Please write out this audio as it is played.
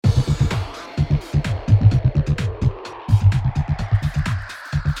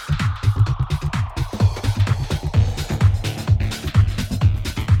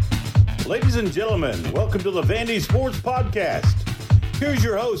Ladies and gentlemen, welcome to the Vandy Sports Podcast. Here's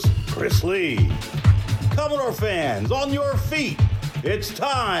your host, Chris Lee. Commodore fans, on your feet. It's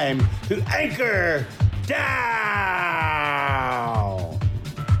time to anchor down.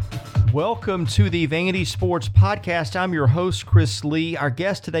 Welcome to the Vandy Sports Podcast. I'm your host, Chris Lee. Our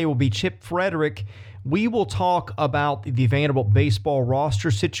guest today will be Chip Frederick. We will talk about the Vanderbilt baseball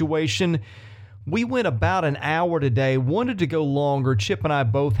roster situation. We went about an hour today, wanted to go longer. Chip and I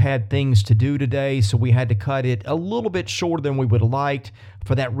both had things to do today, so we had to cut it a little bit shorter than we would have liked.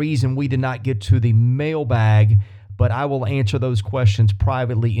 For that reason, we did not get to the mailbag, but I will answer those questions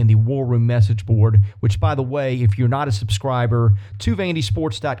privately in the War Room message board, which, by the way, if you're not a subscriber to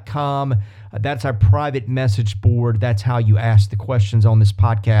VandySports.com, that's our private message board. That's how you ask the questions on this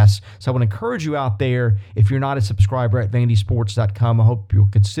podcast. So I want to encourage you out there, if you're not a subscriber at VandySports.com, I hope you'll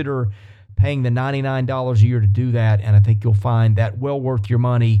consider paying the $99 a year to do that, and I think you'll find that well worth your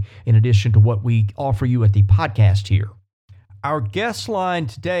money in addition to what we offer you at the podcast here. Our guest line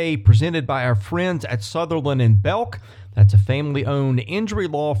today presented by our friends at Sutherland & Belk. That's a family-owned injury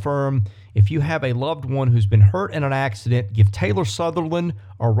law firm. If you have a loved one who's been hurt in an accident, give Taylor Sutherland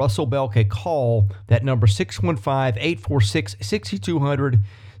or Russell Belk a call. That number 615-846-6200.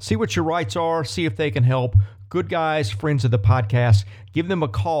 See what your rights are, see if they can help. Good guys, friends of the podcast. Give them a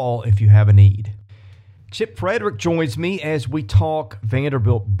call if you have a need. Chip Frederick joins me as we talk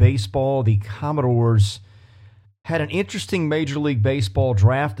Vanderbilt baseball. The Commodores had an interesting Major League Baseball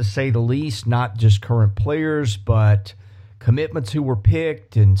draft, to say the least. Not just current players, but commitments who were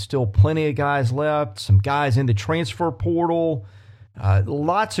picked, and still plenty of guys left. Some guys in the transfer portal.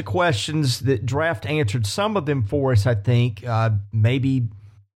 Lots of questions that draft answered some of them for us, I think. Maybe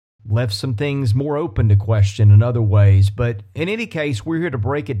left some things more open to question in other ways. But in any case, we're here to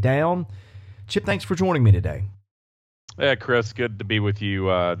break it down. Chip, thanks for joining me today. Yeah, Chris, good to be with you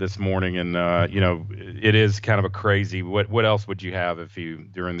this morning. And, it is kind of a crazy, what else would you have if you,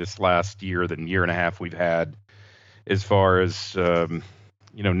 during this last year, the year and a half we've had, as far as,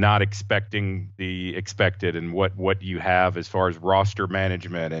 not expecting the expected, and what you have as far as roster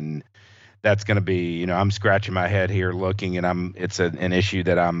management. And that's going to be, I'm scratching my head here looking, and it's an issue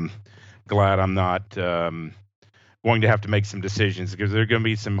that I'm glad I'm not going to have to make some decisions, because there are going to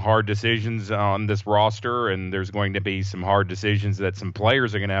be some hard decisions on this roster, and there's going to be some hard decisions that some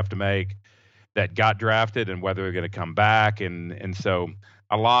players are going to have to make that got drafted, and whether they're going to come back. And so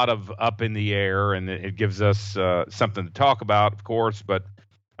a lot of up in the air, and it gives us something to talk about, of course, but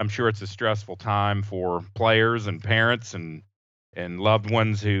I'm sure it's a stressful time for players and parents and loved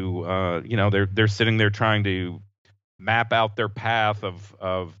ones who, they're sitting there trying to map out their path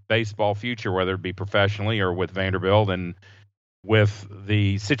of baseball future, whether it be professionally or with Vanderbilt. And with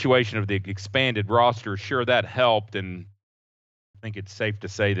the situation of the expanded roster, sure, that helped. And I think it's safe to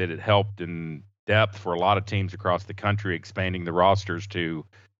say that it helped in depth for a lot of teams across the country, expanding the rosters to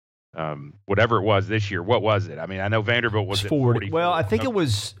whatever it was this year. What was it? I mean, I know Vanderbilt was at 40. Well, I think it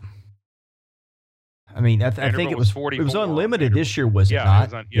was. I think it was 44. It was unlimited this year, was it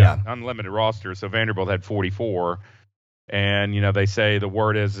not? Unlimited roster. So Vanderbilt had 44. And, they say the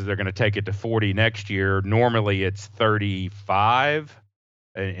word is they're going to take it to 40 next year. Normally it's 35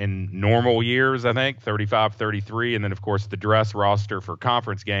 in normal years, I think, 35, 33. And then, of course, the dress roster for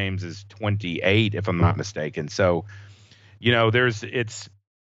conference games is 28, if I'm not mistaken. So, it's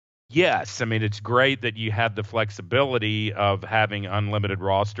great that you have the flexibility of having unlimited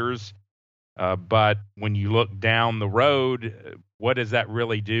rosters. But when you look down the road, what does that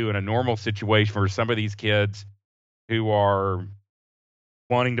really do in a normal situation for some of these kids who are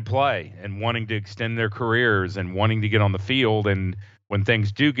wanting to play and wanting to extend their careers and wanting to get on the field? And when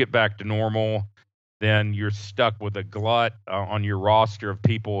things do get back to normal, then you're stuck with a glut on your roster of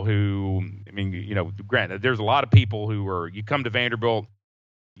people who, granted, there's a lot of people you come to Vanderbilt,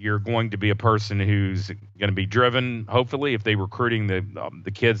 you're going to be a person who's going to be driven, hopefully, if they're recruiting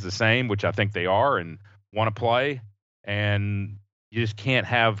the kids the same, which I think they are, and want to play. And you just can't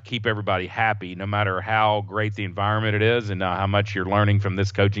keep everybody happy, no matter how great the environment it is, and how much you're learning from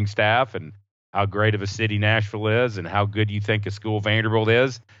this coaching staff, and how great of a city Nashville is, and how good you think a school Vanderbilt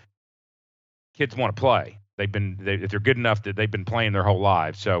is. Kids want to play. If they're good enough, that they've been playing their whole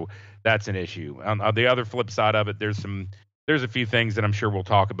lives. So that's an issue. On the other flip side of it, there's a few things that I'm sure we'll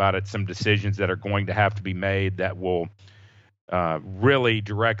talk about it, some decisions that are going to have to be made that will really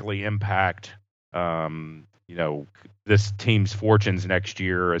directly impact, this team's fortunes next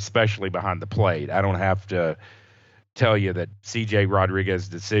year, especially behind the plate. I don't have to tell you that C.J. Rodriguez's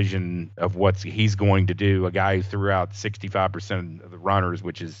decision of what he's going to do, a guy who threw out 65% of the runners,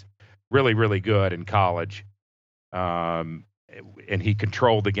 which is really, really good in college, and he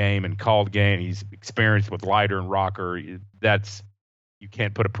controlled the game and called game. He's experienced with Leiter and Rocker. You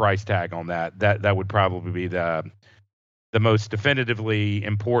can't put a price tag on that. That would probably be the most definitively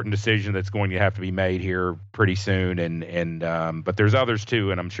important decision that's going to have to be made here pretty soon. But there's others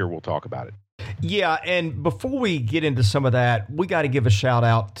too, and I'm sure we'll talk about it. Yeah, and before we get into some of that, we got to give a shout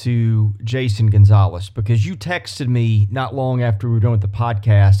out to Jason Gonzalez, because you texted me not long after we were done with the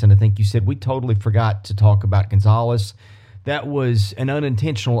podcast, and I think you said we totally forgot to talk about Gonzalez. That was an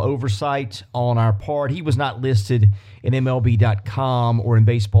unintentional oversight on our part. He was not listed in MLB.com or in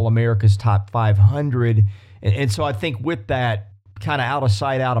Baseball America's top 500. And so I think with that, kind of out of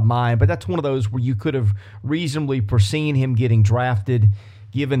sight, out of mind, but that's one of those where you could have reasonably foreseen him getting drafted,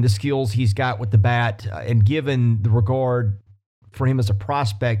 given the skills he's got with the bat and given the regard for him as a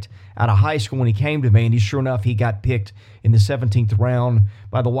prospect out of high school when he came to Vandy. Sure enough, he got picked in the 17th round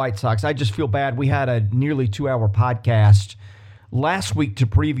by the White Sox. I just feel bad. We had a nearly 2-hour podcast last week to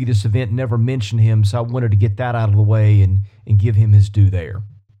preview this event, never mentioned him, so I wanted to get that out of the way and give him his due there.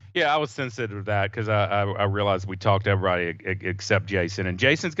 Yeah, I was sensitive to that because I realized we talked to everybody except Jason. And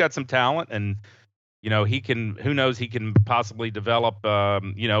Jason's got some talent, and, he can, who knows, he can possibly develop,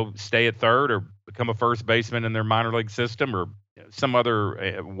 stay at third or become a first baseman in their minor league system or some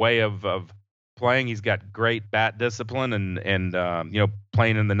other way of playing. He's got great bat discipline and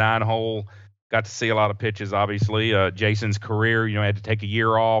playing in the 9-hole. Got to see a lot of pitches, obviously. Jason's career, had to take a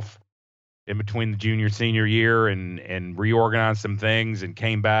year off in between the senior year and reorganize some things and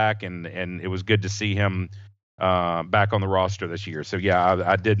came back, and it was good to see him back on the roster this year. So, yeah,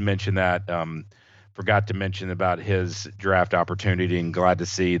 I did mention that. Forgot to mention about his draft opportunity, and glad to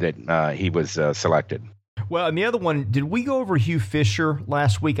see that he was selected. Well, and the other one, did we go over Hugh Fisher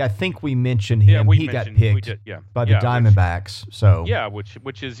last week? I think we mentioned him. He got picked by the Diamondbacks.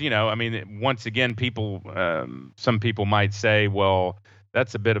 Which is, once again, people, some people might say, well,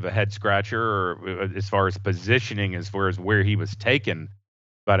 that's a bit of a head scratcher, or as far as positioning, as far as where he was taken.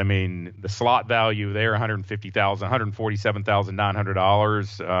 But the slot value there,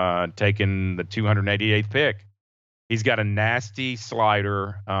 $147,900, taking the 288th pick. He's got a nasty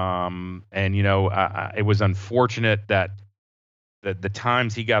slider, and it was unfortunate that the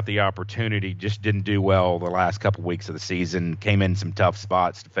times he got the opportunity just didn't do well the last couple weeks of the season. Came in some tough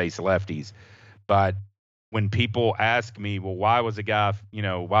spots to face lefties, but when people ask me, well, why was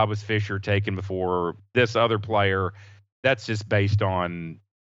Fisher taken before this other player? That's just based on,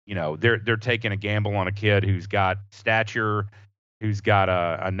 they're taking a gamble on a kid who's got stature, who's got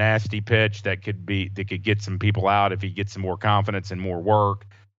a nasty pitch that could get some people out if he gets some more confidence and more work.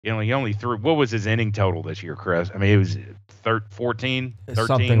 He only threw, what was his inning total this year, Chris? It was 14, 13?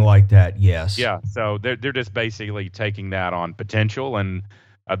 Something like that, yes. Yeah, so they're just basically taking that on potential, and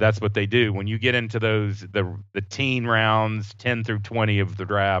that's what they do. When you get into the teen rounds, 10 through 20 of the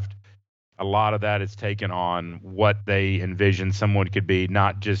draft, a lot of that is taken on what they envision someone could be,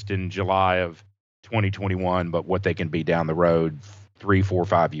 not just in July of 2021, but what they can be down the road 3, 4,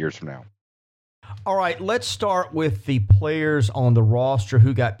 5 years from now. All right, let's start with the players on the roster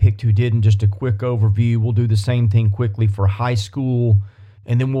who got picked, who didn't. Just a quick overview. We'll do the same thing quickly for high school,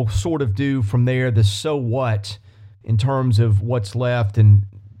 and then we'll sort of do from there the so what in terms of what's left and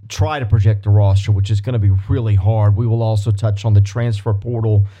try to project the roster, which is going to be really hard. We will also touch on the transfer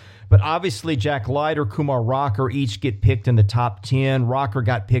portal. But obviously, Jack Leiter, Kumar Rocker each get picked in the top 10. Rocker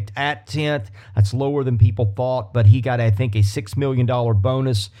got picked at 10th. That's lower than people thought, but he got, I think, a $6 million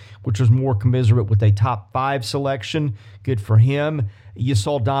bonus, which was more commensurate with a top 5 selection. Good for him. You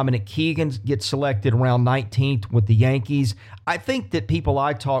saw Dominic Keegan get selected around 19th with the Yankees. I think that people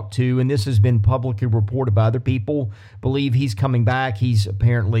I talked to, and this has been publicly reported by other people, believe he's coming back. He's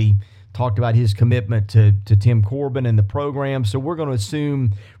apparently talked about his commitment to Tim Corbin and the program. So we're going to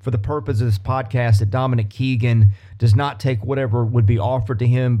assume for the purpose of this podcast that Dominic Keegan does not take whatever would be offered to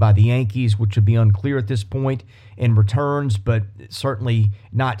him by the Yankees, which would be unclear at this point, in returns, but certainly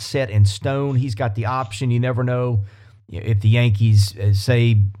not set in stone. He's got the option. You never know if the Yankees,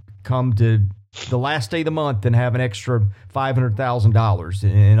 say, come to the last day of the month and have an extra $500,000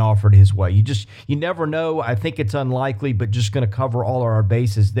 and offered his way. You never know. I think it's unlikely, but just going to cover all of our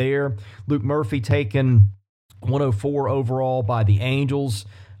bases there. Luke Murphy taken 104 overall by the Angels.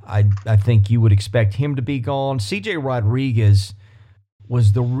 I think you would expect him to be gone. CJ Rodriguez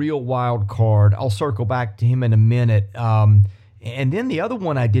was the real wild card. I'll circle back to him in a minute. And then the other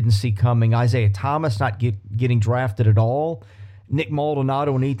one I didn't see coming, Isaiah Thomas not getting drafted at all. Nick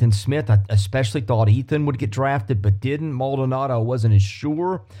Maldonado and Ethan Smith, I especially thought Ethan would get drafted, but didn't. Maldonado wasn't as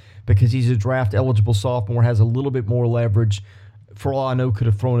sure because he's a draft-eligible sophomore, has a little bit more leverage. for all I know, could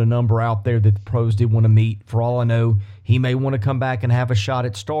have thrown a number out there that the pros did want to meet. For all I know, he may want to come back and have a shot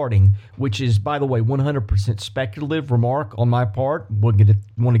at starting, which is, by the way, 100% speculative remark on my part. Want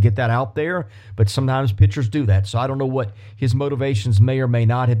to get that out there, but sometimes pitchers do that. So I don't know what his motivations may or may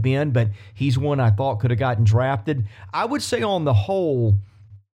not have been, but he's one I thought could have gotten drafted. I would say on the whole,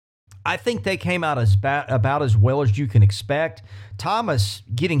 I think they came out about as well as you can expect. Thomas,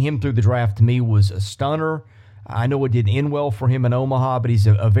 getting him through the draft to me was a stunner. I know it didn't end well for him in Omaha, but he's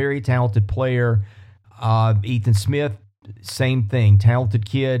a very talented player. Ethan Smith, same thing. Talented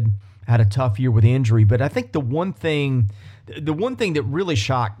kid, had a tough year with injury. But I think the one thing that really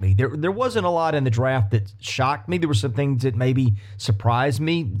shocked me, there wasn't a lot in the draft that shocked me. There were some things that maybe surprised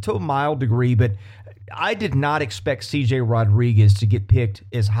me to a mild degree, but I did not expect C.J. Rodriguez to get picked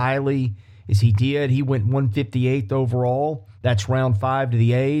as highly as he did. He went 158th overall. That's round 5 to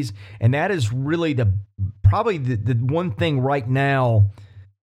the A's. And that is really probably the one thing right now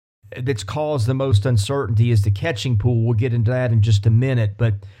that's caused the most uncertainty is the catching pool. We'll get into that in just a minute.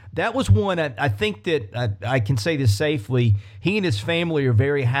 But that was one, I think that I can say this safely. He and his family are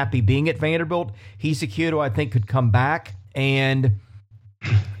very happy being at Vanderbilt. He's a kid who I think could come back and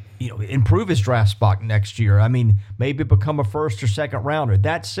improve his draft spot next year. I mean, maybe become a first or second rounder.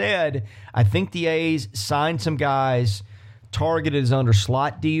 That said, I think the A's signed some guys targeted as under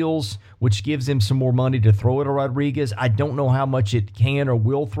slot deals, which gives him some more money to throw it at Rodriguez. I don't know how much it can or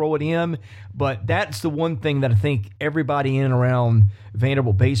will throw at him, but that's the one thing that I think everybody in and around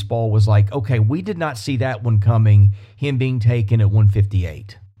Vanderbilt baseball was like, okay, we did not see that one coming, him being taken at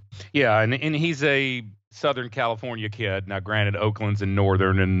 158. Yeah, and he's a Southern California kid. Now, granted, Oakland's in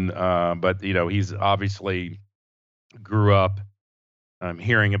Northern, but he's obviously grew up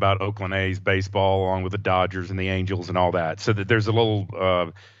hearing about Oakland A's baseball along with the Dodgers and the Angels and all that. So that there's a little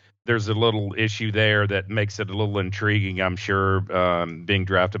issue there that makes it a little intriguing, I'm sure, being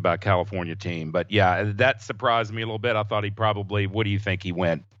drafted by a California team. But yeah, that surprised me a little bit. I thought he probably, what do you think he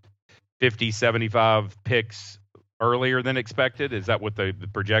went? 50, 75 picks earlier than expected? Is that what the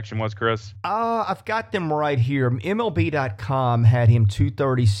projection was, Chris? I've got them right here. MLB.com had him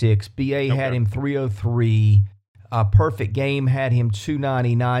 236. BA had him 303. Perfect Game had him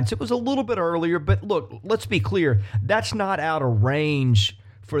 299. So it was a little bit earlier, but look, let's be clear. That's not out of range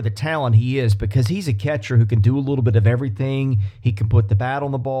for the talent he is, because he's a catcher who can do a little bit of everything. He can put the bat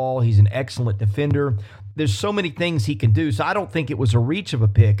on the ball. He's an excellent defender. There's so many things he can do. So I don't think it was a reach of a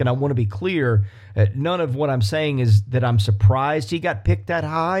pick. And I want to be clear, none of what I'm saying is that I'm surprised he got picked that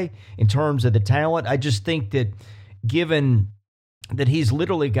high in terms of the talent. I just think that given that he's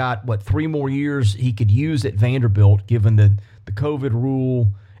literally got, 3 more years he could use at Vanderbilt, given the COVID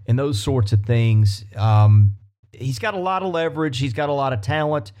rule and those sorts of things. He's got a lot of leverage. He's got a lot of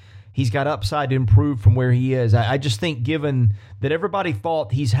talent. He's got upside to improve from where he is. I just think, given that everybody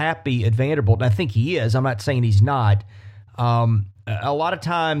thought he's happy at Vanderbilt, and I think he is, I'm not saying he's not. A lot of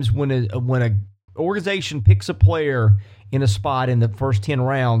times when a organization picks a player in a spot in the first 10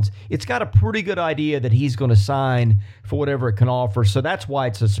 rounds, it's got a pretty good idea that he's going to sign for whatever it can offer. So that's why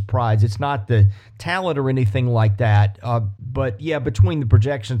it's a surprise. It's not the talent or anything like that. But yeah, between the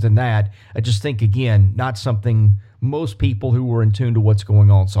projections and that, I just think, again, not something most people who were in tune to what's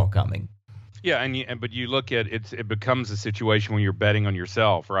going on saw coming. Yeah, but you look at it becomes a situation when you're betting on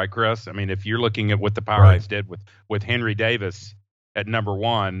yourself, right, Chris? I mean, if you're looking at what the Pirates did with Henry Davis at number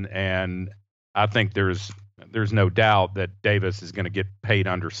 1, and I think there's no doubt that Davis is going to get paid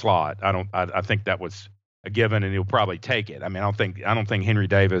under slot. I think that was a given, and he'll probably take it. I mean, I don't think Henry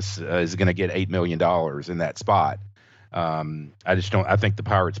Davis is going to get $8 million in that spot. I just don't. I think the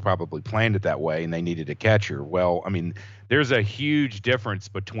Pirates probably planned it that way, and they needed a catcher. Well, I mean, there's a huge difference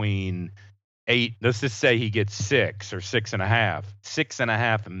between 8. Let's just say he gets 6 or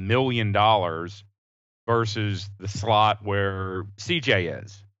 6.5 million dollars versus the slot where CJ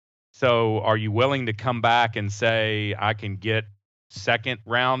is. So are you willing to come back and say, I can get second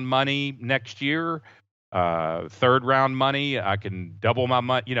round money next year, third round money, I can double my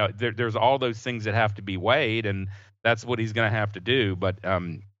money? There's all those things that have to be weighed, and that's what he's going to have to do. But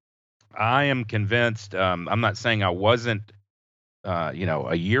I am convinced, I'm not saying I wasn't,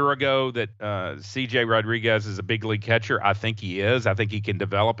 a year ago that CJ Rodriguez is a big league catcher. I think he is. I think he can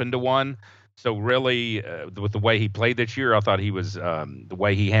develop into one. So really, with the way he played this year, I thought he was the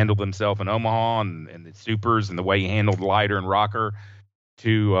way he handled himself in Omaha and the Supers, and the way he handled Leiter and Rocker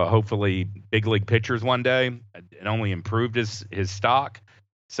to hopefully big league pitchers one day. It only improved his stock.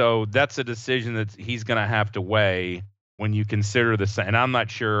 So that's a decision that he's going to have to weigh when you consider the. And I'm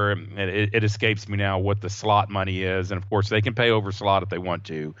not sure, it escapes me now what the slot money is. And of course, they can pay over slot if they want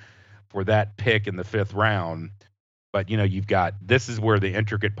to for that pick in the 5th round. But, this is where the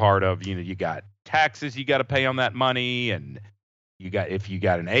intricate part of, you got taxes you got to pay on that money. And if you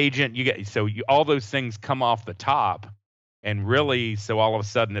got an agent, all those things come off the top. And really, so all of a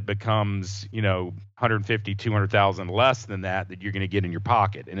sudden it becomes, 150, 200,000 less than that you're going to get in your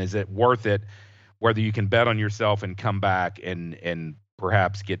pocket. And is it worth it, whether you can bet on yourself and come back and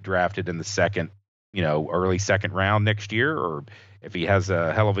perhaps get drafted in the second, early second round next year, or if he has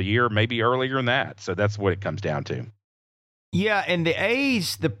a hell of a year, maybe earlier than that. So that's what it comes down to. Yeah, and the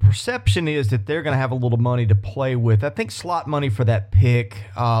A's, the perception is that they're going to have a little money to play with. I think slot money for that pick,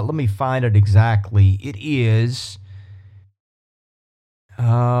 let me find it exactly. It is...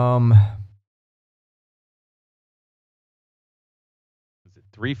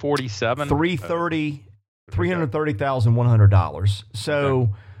 347, $330,100. So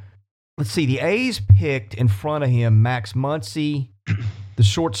okay. Let's see. The A's picked in front of him Max Muncy, the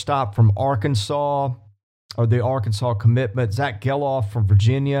shortstop from Arkansas, or the Arkansas commitment. Zach Geloff from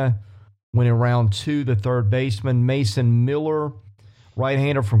Virginia went in round 2. The third baseman Mason Miller,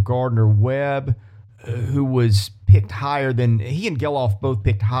 right-hander from Gardner-Webb, who was picked higher than he and Geloff both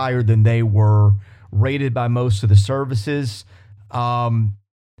picked higher than they were rated by most of the services. Denzel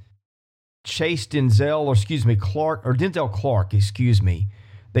Clark,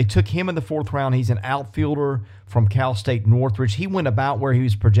 They took him in the 4th round. He's an outfielder from Cal State Northridge. He went about where he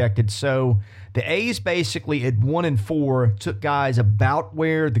was projected. So the A's basically at 1 and 4 took guys about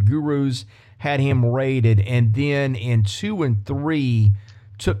where the gurus had him rated, and then in 2 and 3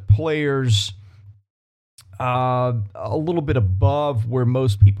 took players a little bit above where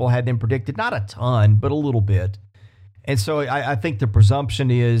most people had them predicted. Not a ton, but a little bit. And so I think the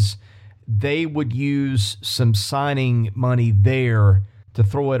presumption is they would use some signing money there to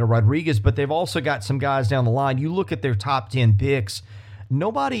throw at a Rodriguez, but they've also got some guys down the line. You look at their top 10 picks,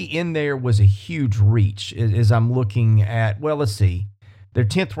 nobody in there was a huge reach as I'm looking at, well, let's see. Their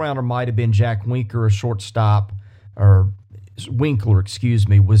 10th rounder might have been Jack Winkler, a shortstop, or Winkler,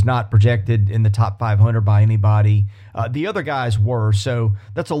 was not projected in the top 500 by anybody. The other guys were, so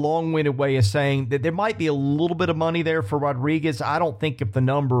that's a long-winded way of saying that there might be a little bit of money there for Rodriguez. I don't think if the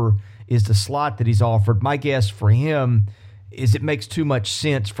number is the slot that he's offered, my guess for him is it makes too much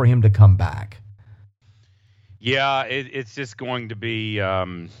sense for him to come back. Yeah, it's just going to be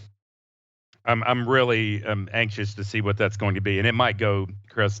I'm really anxious to see what that's going to be, and it might go,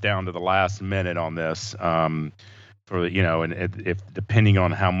 Chris, down to the last minute on this. And if depending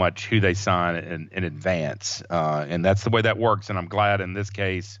on who they sign in advance, and that's the way that works. And I'm glad in this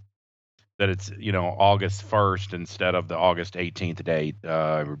case that it's August 1st instead of the August 18th date,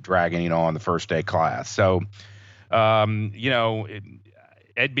 dragging on the first day class. So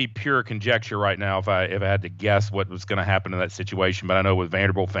it'd be pure conjecture right now if I had to guess what was going to happen in that situation. But I know with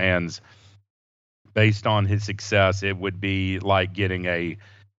Vanderbilt fans, based on his success, it would be like getting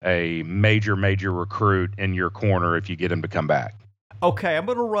a major recruit in your corner if you get him to come back. Okay, I'm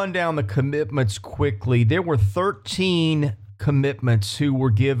going to run down the commitments quickly. There were 13 commitments who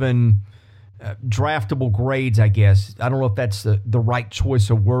were given draftable grades, I guess. I don't know if that's the right choice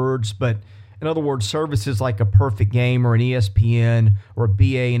of words, but in other words, services like a Perfect Game or an ESPN or a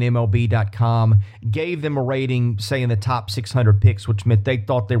BA and MLB.com gave them a rating, say, in the top 600 picks, which meant they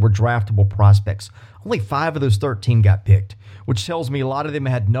thought they were draftable prospects. Only 5 of those 13 got picked, which tells me a lot of them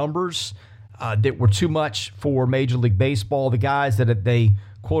had numbers that were too much for Major League Baseball. The guys that they,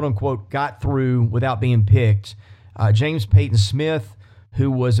 quote-unquote, got through without being picked. James Peyton Smith, who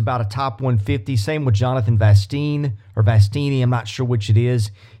was about a top 150. Same with Jonathan Vastine, or Vastini, I'm not sure which it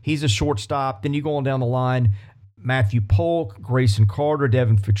is. He's a shortstop. Then you go on down the line, Matthew Polk, Grayson Carter,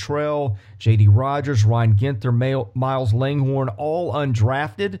 Devin Futrell, J.D. Rogers, Ryan Ginther, Miles Langhorne, all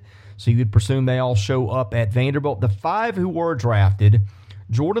undrafted. So you could presume they all show up at Vanderbilt. The 5 who were drafted,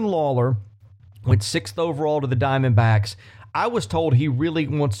 Jordan Lawler went 6th overall to the Diamondbacks. I was told he really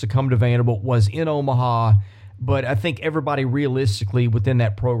wants to come to Vanderbilt, was in Omaha, but I think everybody realistically within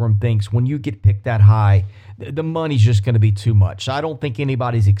that program thinks when you get picked that high, the money's just going to be too much. I don't think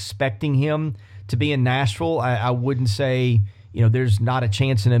anybody's expecting him to be in Nashville. I wouldn't say, there's not a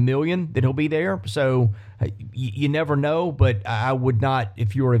chance in a million that he'll be there. So you never know, but I would not,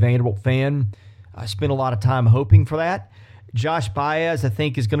 if you're a Vanderbilt fan, spend a lot of time hoping for that. Josh Baez, I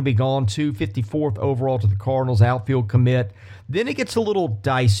think, is going to be gone too, 54th overall to the Cardinals, outfield commit. Then it gets a little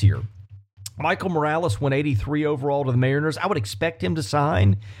dicier. Michael Morales went 83 overall to the Mariners. I would expect him to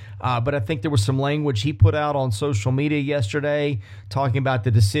sign, but I think there was some language he put out on social media yesterday talking about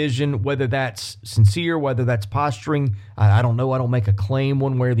the decision, whether that's sincere, whether that's posturing. I don't know. I don't make a claim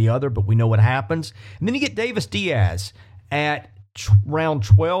one way or the other, but we know what happens. And then you get Davis Diaz at round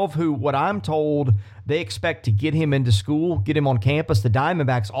 12, who, what I'm told, they expect to get him into school, get him on campus. The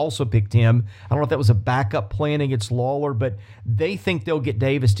Diamondbacks also picked him. I don't know if that was a backup plan against Lawler, but they think they'll get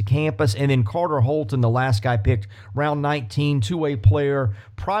Davis to campus. And then Carter Holton, the last guy picked, round 19, two-way player,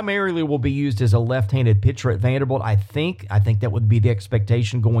 primarily will be used as a left-handed pitcher at Vanderbilt, I think. I think that would be the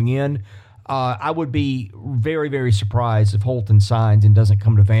expectation going in. I would be very, very surprised if Holton signs and doesn't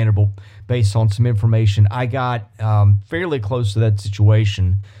come to Vanderbilt based on some information I got fairly close to that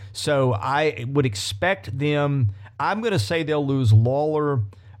situation. So I would expect them – I'm going to say they'll lose Lawler,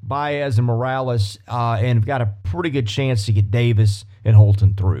 Baez, and Morales, and have got a pretty good chance to get Davis and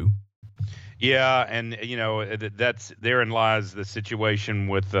Holton through. Yeah, and that's therein lies the situation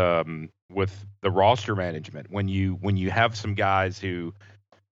with the roster management. When you have some guys who –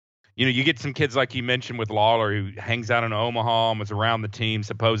 you get some kids like you mentioned with Lawler who hangs out in Omaha and was around the team,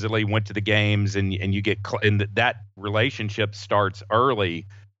 supposedly went to the games, and you get and that relationship starts early,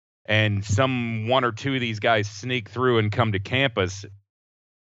 and some one or two of these guys sneak through and come to campus.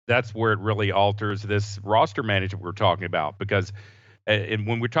 That's where it really alters this roster management we're talking about, because and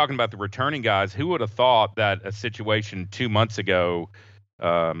when we're talking about the returning guys, who would have thought that a situation 2 months ago,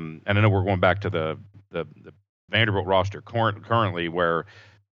 and I know we're going back to the Vanderbilt roster currently, where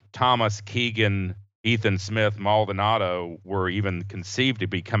Thomas, Keegan, Ethan Smith, Maldonado were even conceived to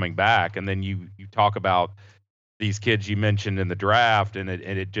be coming back. And then you talk about these kids you mentioned in the draft, and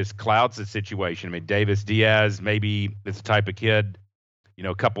it just clouds the situation. I mean, Davis Diaz maybe is the type of kid,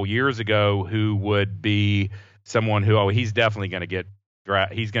 a couple years ago who would be someone who, he's definitely going to get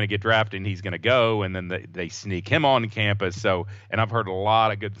he's going to get drafted and he's going to go, and then they sneak him on campus. So, and I've heard a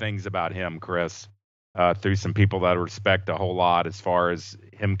lot of good things about him, Chris. Through some people that I respect a whole lot as far as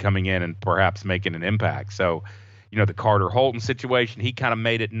him coming in and perhaps making an impact. So, the Carter Holton situation, he kind of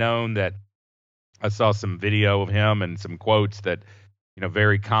made it known that I saw some video of him and some quotes that,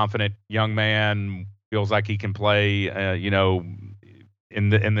 very confident young man, feels like he can play,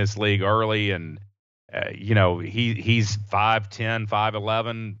 in this league early. And, he's 5'10",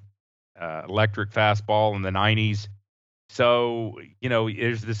 5'11", electric fastball in the 90s. So,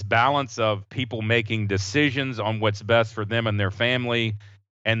 there's this balance of people making decisions on what's best for them and their family,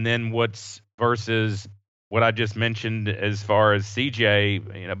 and then versus what I just mentioned as far as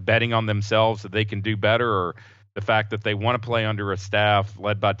CJ, betting on themselves that they can do better, or the fact that they want to play under a staff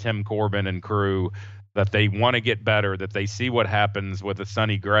led by Tim Corbin and crew, that they want to get better, that they see what happens with a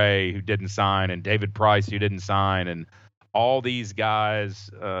Sonny Gray who didn't sign, and David Price who didn't sign, and all these guys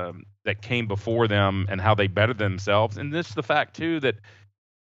that came before them and how they bettered themselves. And this is the fact, too, that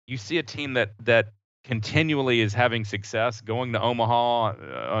you see a team that continually is having success going to Omaha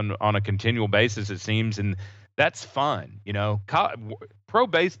on a continual basis, it seems. And that's fun. Pro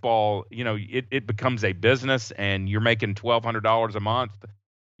baseball, it becomes a business, and you're making $1,200 a month.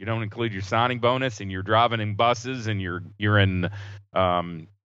 You don't include your signing bonus, and you're driving in buses, and you're in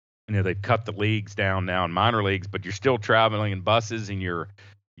they've cut the leagues down now in minor leagues, but you're still traveling in buses, and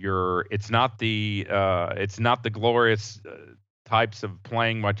it's not the glorious types of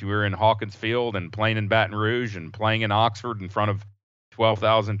playing what you were in Hawkins Field and playing in Baton Rouge and playing in Oxford in front of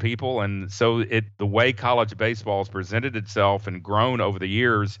 12,000 people. And so the way college baseball has presented itself and grown over the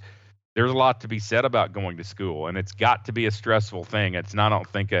years, there's a lot to be said about going to school, and it's got to be a stressful thing. It's not, I don't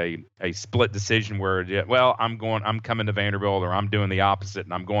think, a split decision where, I'm coming to Vanderbilt, or I'm doing the opposite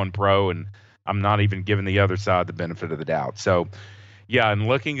and I'm going pro, and I'm not even giving the other side the benefit of the doubt. So, yeah, and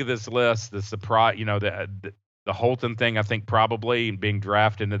looking at this list, the surprise, the Holton thing, I think probably being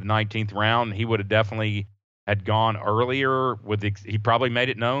drafted into the 19th round, he would have definitely had gone earlier. He probably made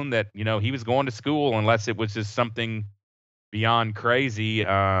it known that, he was going to school, unless it was just something beyond crazy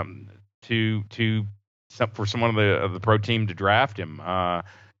for someone of the pro team to draft him.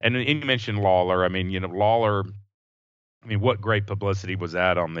 And you mentioned Lawler. I mean, Lawler, what great publicity was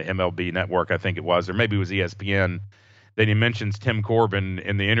that on the MLB network, I think it was, or maybe it was ESPN. Then he mentions Tim Corbin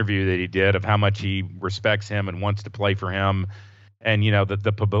in the interview that he did of how much he respects him and wants to play for him. And,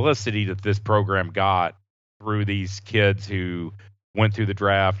 the publicity that this program got through these kids who went through the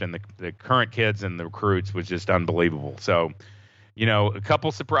draft, and the current kids and the recruits, was just unbelievable. So, a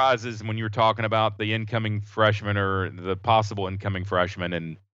couple surprises when you were talking about the incoming freshman or the possible incoming freshman,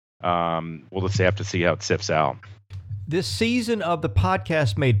 and we'll just have to see how it sifts out. This season of the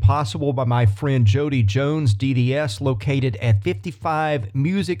podcast made possible by my friend Jody Jones, DDS, located at 55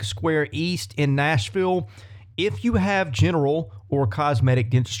 Music Square East in Nashville. If you have general or cosmetic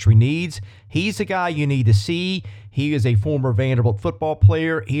dentistry needs, he's the guy you need to see. He is a former Vanderbilt football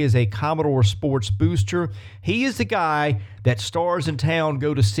player. He is a Commodore Sports booster. He is the guy that stars in town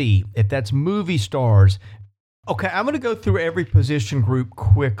go to see. If that's movie stars, Okay, I'm going to go through every position group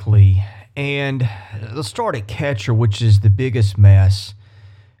quickly, and let's start at catcher, which is the biggest mess.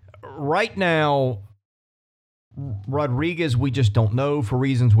 Right now, Rodriguez, we just don't know for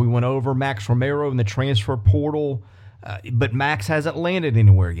reasons we went over. Max Romero in the transfer portal, but Max hasn't landed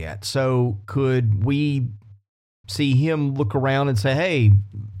anywhere yet. So could we see him look around and say, hey,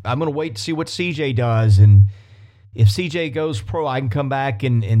 I'm going to wait to see what CJ does, and if CJ goes pro, I can come back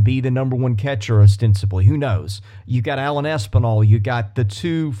and be the number one catcher ostensibly. Who knows? You got Alan Espinal. You got the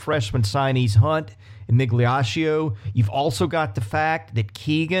two freshman signees, Hunt and Migliaccio. You've also got the fact that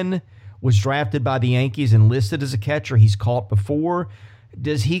Keegan was drafted by the Yankees and listed as a catcher. He's caught before.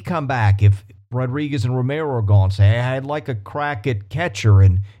 Does he come back if Rodriguez and Romero are gone? Say, hey, I'd like a crack at catcher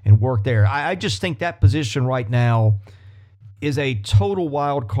and work there. I just think that position right now is a total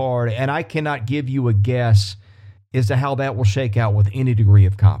wild card, and I cannot give you a guess as to how that will shake out with any degree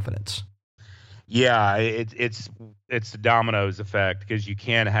of confidence. Yeah, it's the dominoes effect, because you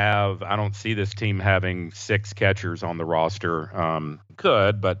can't have. I don't see this team having 6 catchers on the roster.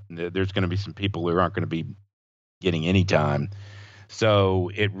 Could, but there's going to be some people who aren't going to be getting any time. So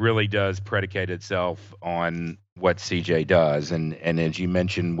it really does predicate itself on what CJ does, and as you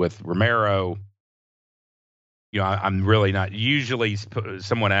mentioned with Romero, I'm really not. Usually,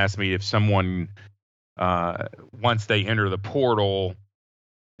 someone asks me if someone once they enter the portal,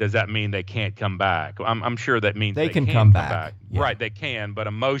 does that mean they can't come back? I'm sure that means they can come back. Yeah. Right, they can, but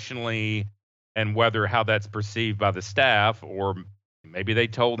emotionally, and how that's perceived by the staff, or maybe they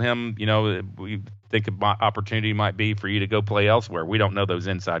told him, we think an opportunity might be for you to go play elsewhere. We don't know those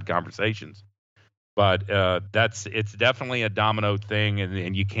inside conversations, but it's definitely a domino thing,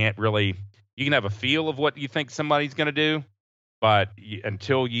 and you can't really. You can have a feel of what you think somebody's going to do, but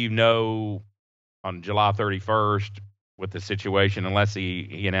until you know on July 31st with the situation, unless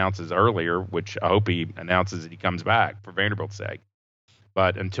he announces earlier, which I hope he announces that he comes back for Vanderbilt's sake.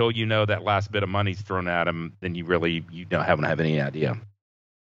 But until you know that last bit of money's thrown at him, then you haven't have any idea.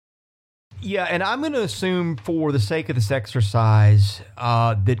 Yeah, and I'm going to assume for the sake of this exercise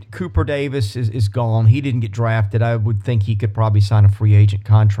that Cooper Davis is gone. He didn't get drafted. I would think he could probably sign a free agent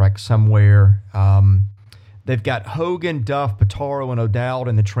contract somewhere. They've got Hogan, Duff, Pitaro, and O'Dowd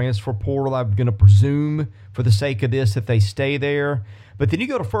in the transfer portal. I'm going to presume for the sake of this if they stay there. But then you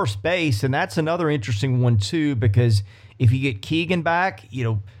go to first base, and that's another interesting one too, because if you get Keegan back,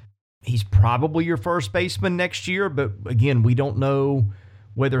 he's probably your first baseman next year. But again, we don't know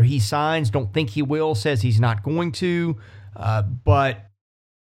whether he signs. Don't think he will. Says he's not going to. But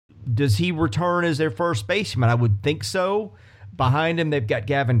does he return as their first baseman? I would think so. Behind him, they've got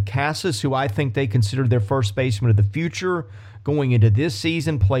Gavin Casas, who I think they consider their first baseman of the future going into this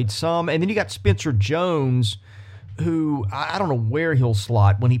season, played some. And then you got Spencer Jones, who I don't know where he'll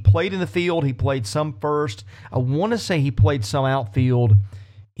slot. When he played in the field, he played some first. I want to say he played some outfield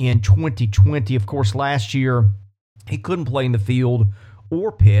in 2020. Of course, last year, he couldn't play in the field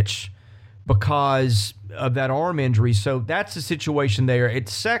or pitch because of that arm injury. So that's the situation there. At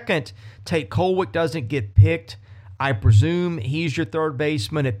second, Tate Colwick doesn't get picked. I presume he's your third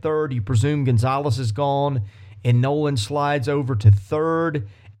baseman. At third, you presume Gonzalez is gone and Nolan slides over to third.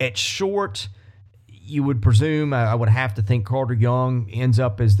 At short, you would presume, I would have to think Carter Young ends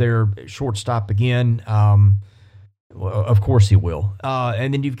up as their shortstop again. Well, of course he will.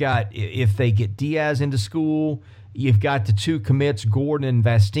 And then you've got, if they get Diaz into school, you've got the two commits, Gordon and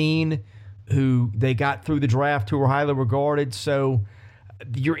Vastine, who they got through the draft, who are highly regarded. So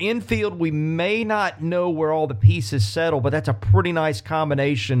your infield, we may not know where all the pieces settle, but that's a pretty nice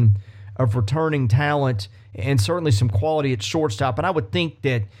combination of returning talent and certainly some quality at shortstop. And I would think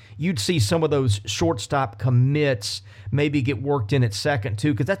that you'd see some of those shortstop commits maybe get worked in at second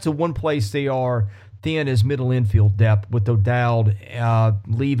too, because that's the one place they are thin is middle infield depth with O'Dowd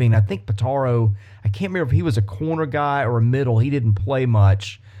leaving. I think Pitaro, I can't remember if he was a corner guy or a middle. He didn't play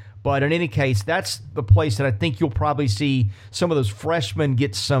much. But in any case, that's the place that I think you'll probably see some of those freshmen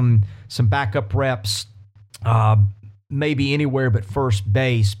get some backup reps, maybe anywhere but first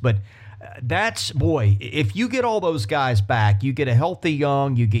base. But that's, boy, if you get all those guys back, you get a healthy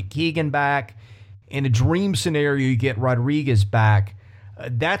Young, you get Keegan back. In a dream scenario, you get Rodriguez back.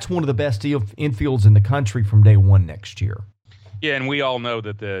 That's one of the best infields in the country from day one next year. Yeah, and we all know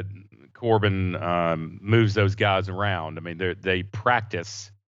that the Corbin moves those guys around. I mean, they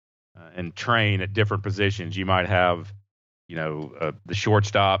practice and train at different positions. You might have, the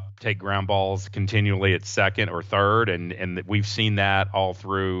shortstop take ground balls continually at second or third, and we've seen that all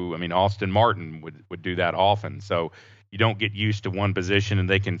through. I mean, Austin Martin would do that often. So you don't get used to one position, and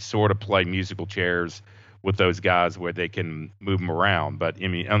they can sort of play musical chairs with those guys where they can move them around. But I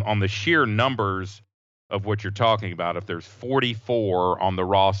mean, on the sheer numbers of what you're talking about. If there's 44 on the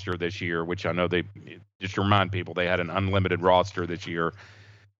roster this year, which I know just to remind people, they had an unlimited roster this year.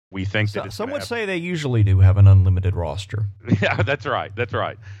 We think that some would say they usually do have an unlimited roster. Yeah, that's right.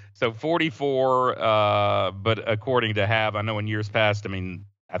 So 44, but according to I know in years past,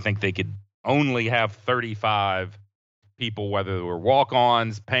 I think they could only have 35 people, whether they were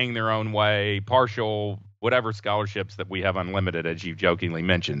walk-ons, paying their own way, partial, whatever scholarships that we have unlimited, as you jokingly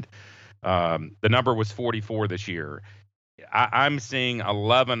mentioned. The number was 44 this year. I'm seeing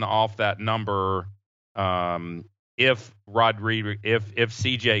 11 off that number. If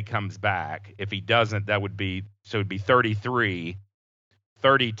CJ comes back, if he doesn't, it'd be 33,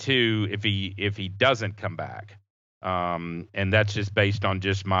 32 if he doesn't come back. And that's just based on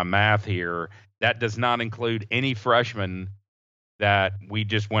just my math here. That does not include any freshmen that we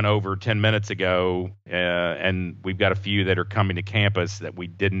just went over 10 minutes ago, and we've got a few that are coming to campus that we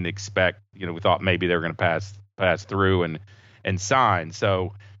didn't expect. We thought maybe they were going to pass through and sign.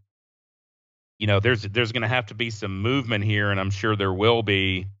 So, there's going to have to be some movement here, and I'm sure there will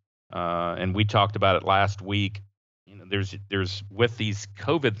be. And we talked about it last week. There's with these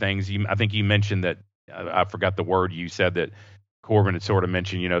COVID things. I think you mentioned that. I forgot the word you said that Corbin had sort of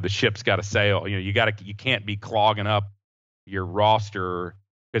mentioned. The ship's got to sail. You can't be clogging up your roster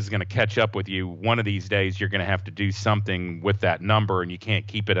because it's going to catch up with you. One of these days, you're going to have to do something with that number, and you can't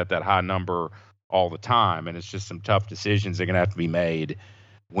keep it at that high number all the time. And it's just some tough decisions that are going to have to be made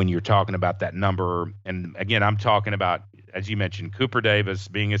when you're talking about that number. And again, I'm talking about, as you mentioned, Cooper Davis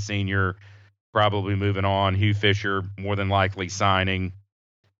being a senior, probably moving on. Hugh Fisher more than likely signing.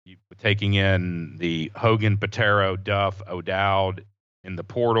 Taking in the Hogan, Patero, Duff, O'Dowd in the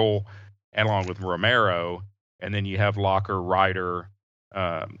portal, and along with Romero. And then you have Locker, Ryder,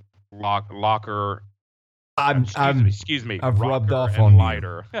 Locker. Excuse me. I've Rocker rubbed off and on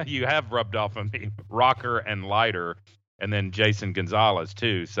Leiter. You have rubbed off on me. Rocker and Leiter, and then Jason Gonzalez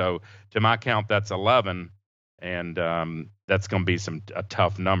too. So to my count, that's 11, and that's going to be a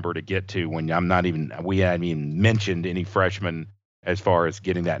tough number to get to when we haven't even mentioned any freshmen as far as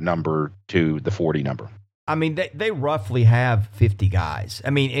getting that number to the 40 number. They roughly have 50 guys.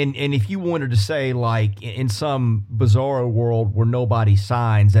 And if you wanted to say, like, in some bizarro world where nobody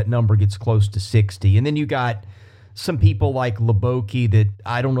signs, that number gets close to 60. And then you got some people like Leboki that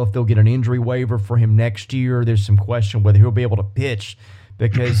I don't know if they'll get an injury waiver for him next year. There's some question whether he'll be able to pitch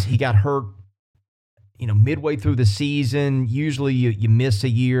because he got hurt, midway through the season. Usually you miss a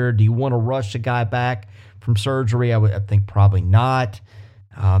year. Do you want to rush a guy back from surgery? I think probably not.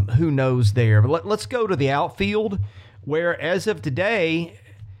 Who knows there? But let's go to the outfield, where as of today,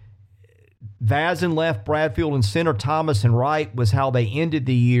 Vaz in left, Bradfield in center, Thomas and right was how they ended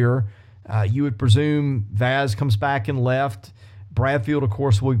the year. You would presume Vaz comes back in left. Bradfield, of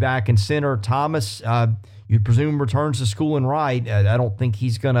course, will be back in center. Thomas, you'd presume, returns to school in right. I don't think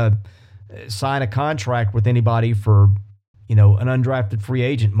he's going to sign a contract with anybody for an undrafted free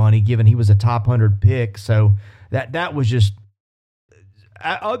agent money, given he was a top 100 pick. So that was just,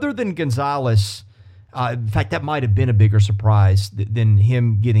 other than Gonzalez, in fact, that might have been a bigger surprise than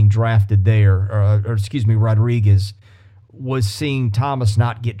him getting drafted there, or excuse me, Rodriguez, was seeing Thomas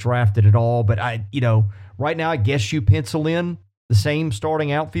not get drafted at all. But right now, I guess you pencil in the same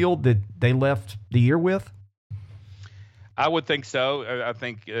starting outfield that they left the year with. I would think so. I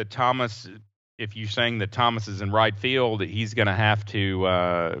think Thomas, if you're saying that Thomas is in right field, he's going to have to,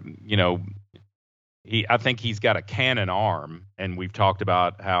 I think he's got a cannon arm, and we've talked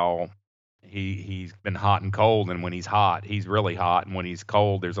about how he's been hot and cold, and when he's hot, he's really hot, and when he's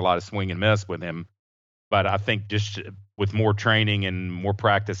cold, there's a lot of swing and miss with him. But I think just with more training and more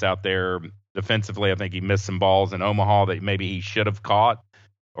practice out there defensively, I think he missed some balls in Omaha that maybe he should have caught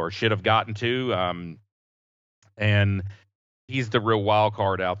or should have gotten to. And he's the real wild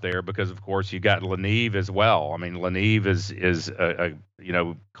card out there because, of course, you got Leneve as well. Leneve is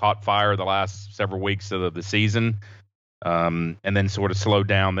caught fire the last several weeks of the season, and then sort of slowed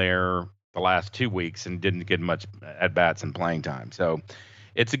down there the last 2 weeks and didn't get much at bats and playing time. So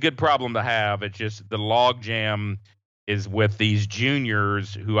it's a good problem to have. It's just the log jam is with these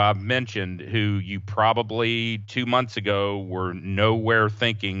juniors who I've mentioned, who you probably 2 months ago were nowhere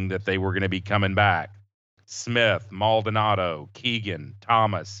thinking that they were going to be coming back. Smith, Maldonado, Keegan,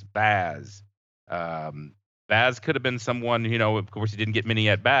 Thomas, Baz. Baz could have been someone, of course, he didn't get many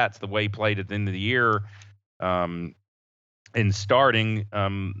at-bats the way he played at the end of the year in starting.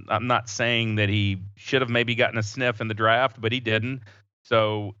 I'm not saying that he should have maybe gotten a sniff in the draft, but he didn't.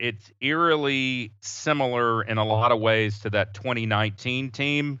 So it's eerily similar in a lot of ways to that 2019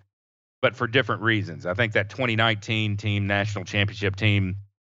 team, but for different reasons. I think that 2019 team, national championship team,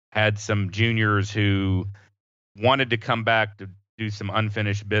 had some juniors who wanted to come back to do some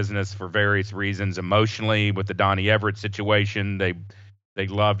unfinished business for various reasons. Emotionally, with the Donnie Everett situation, they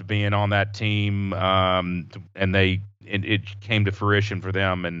loved being on that team, and it came to fruition for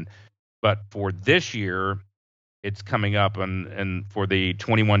them. But for this year, it's coming up, and for the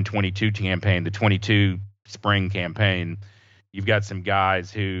 21-22 campaign, the 22 spring campaign, you've got some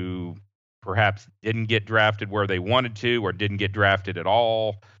guys who perhaps didn't get drafted where they wanted to, or didn't get drafted at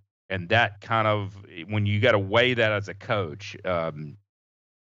all. And that kind of, when you got to weigh that as a coach,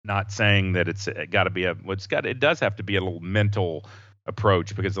 not saying that it's got to be it does have to be a little mental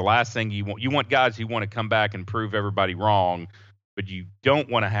approach, because the last thing you want guys who want to come back and prove everybody wrong, but you don't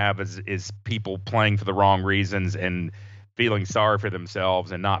want to have is people playing for the wrong reasons and feeling sorry for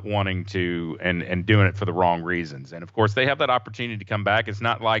themselves and not wanting to and doing it for the wrong reasons. And of course, they have that opportunity to come back. It's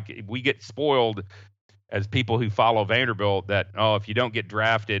not like we get spoiled as people who follow Vanderbilt that, oh, if you don't get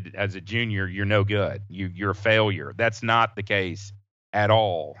drafted as a junior, you're no good. You're a failure. That's not the case at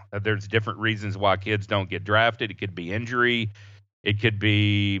all. There's different reasons why kids don't get drafted. It could be injury. It could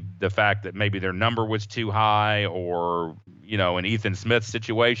be the fact that maybe their number was too high, or, in Ethan Smith's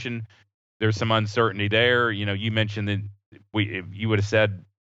situation, there's some uncertainty there. You mentioned that you would have said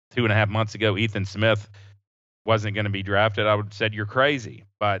 2.5 months ago Ethan Smith wasn't going to be drafted, I would have said you're crazy.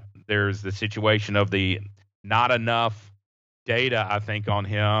 But there's the situation of the not enough data, I think, on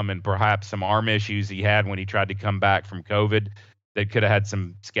him, and perhaps some arm issues he had when he tried to come back from COVID that could have had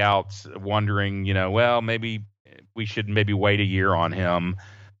some scouts wondering, well, maybe we should maybe wait a year on him.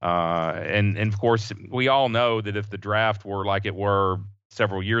 And of course, we all know that if the draft were like it were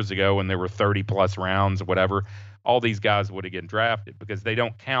several years ago when there were 30 plus rounds or whatever, all these guys would have gotten drafted, because they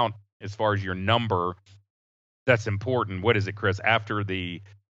don't count as far as your number. That's important. What is it, Chris? After the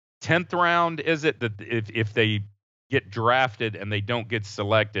 10th round, is it that if they get drafted and they don't get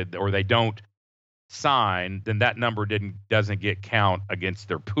selected, or they don't sign, then that number doesn't get count against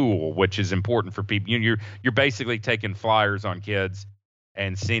their pool, which is important for people. You're basically taking flyers on kids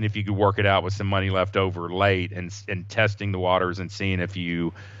and seeing if you could work it out with some money left over late, and testing the waters and seeing if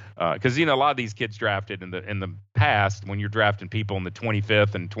you because a lot of these kids drafted in the past, when you're drafting people in the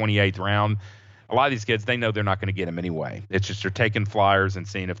 25th and 28th round, a lot of these kids, they know they're not going to get them anyway. It's just they're taking flyers and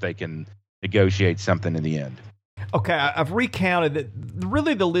seeing if they can negotiate something in the end. Okay, I've recounted that.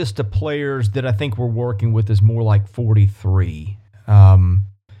 Really, the list of players that I think we're working with is more like 43.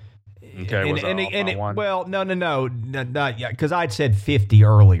 Okay, well, no, not yet, because I'd said 50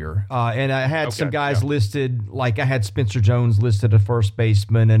 earlier, and I had some guys listed. Like I had Spencer Jones listed, a first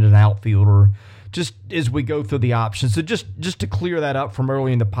baseman and an outfielder, just as we go through the options. So just to clear that up from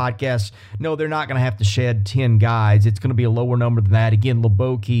early in the podcast, no, they're not going to have to shed 10 guys. It's going to be a lower number than that. Again,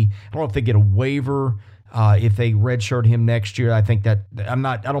 Leboke, I don't know if they get a waiver if they redshirt him next year. I think that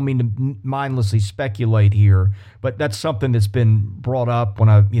I don't mean to mindlessly speculate here, but that's something that's been brought up when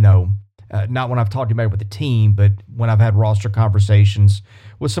not when I've talked about it with the team, but when I've had roster conversations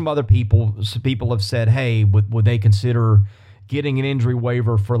with some other people. Some people have said, hey, would they consider getting an injury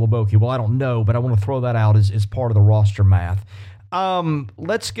waiver for Leboke? Well, I don't know, but I want to throw that out as part of the roster math.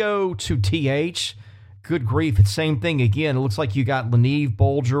 Let's go to TH. Good grief, it's the same thing again. It looks like you got Lanieve,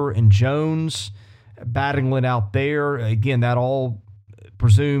 Bolger, and Jones battling out there. Again, that all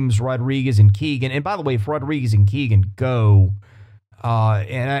presumes Rodriguez and Keegan. And by the way, if Rodriguez and Keegan go,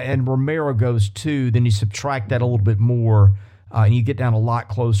 and Romero goes too, then you subtract that a little bit more, and you get down a lot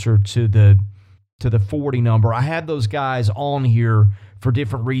closer to the 40 number. I had those guys on here for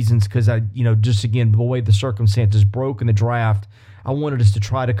different reasons, because just again, the way the circumstances broke in the draft, I wanted us to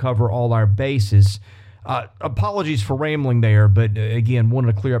try to cover all our bases. Apologies for rambling there, but again,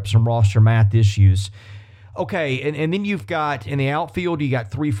 wanted to clear up some roster math issues. Okay, and then you've got in the outfield, you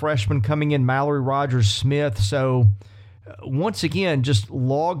got 3 freshmen coming in, Mallory, Rogers, Smith. So once again, just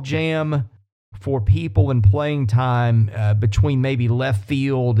log jam for people in playing time between maybe left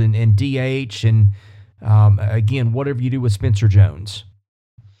field and DH, and again, whatever you do with Spencer Jones.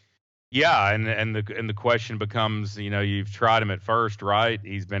 Yeah, and the question becomes, you've tried him at first, right?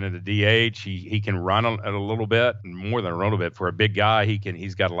 He's been at the DH. He can run a little bit, more than a little bit for a big guy.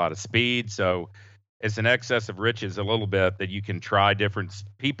 He's got a lot of speed, so it's an excess of riches a little bit that you can try different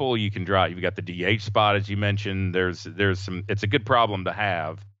people. You can try. You've got the DH spot, as you mentioned. There's some. It's a good problem to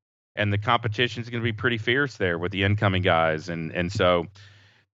have, and the competition is going to be pretty fierce there with the incoming guys, and so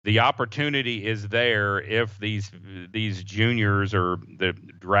the opportunity is there if these juniors or the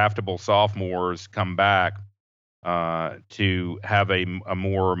draftable sophomores come back to have a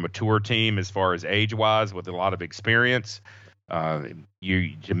more mature team as far as age-wise with a lot of experience.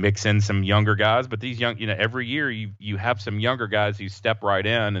 You mix in some younger guys, but these young, every year you have some younger guys who step right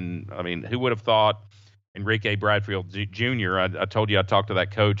in. And I mean, who would have thought Enrique Bradfield Jr.? I told you I talked to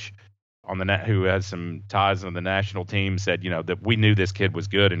that coach on the net who has some ties on the national team. Said that we knew this kid was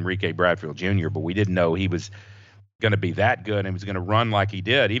good, Enrique Bradfield Jr., but we didn't know he was going to be that good and was going to run like he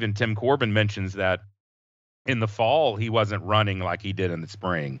did. Even Tim Corbin mentions that in the fall he wasn't running like he did in the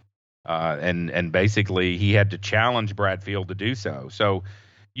spring. And basically he had to challenge Bradfield to do so. So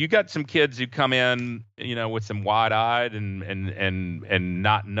you got some kids who come in, with some wide-eyed and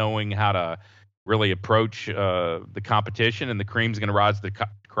not knowing how to really approach the competition, and the cream's going to rise to the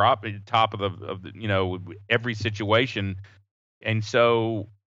crop at the top of the every situation. And so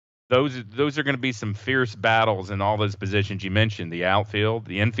those are going to be some fierce battles in all those positions you mentioned. The outfield,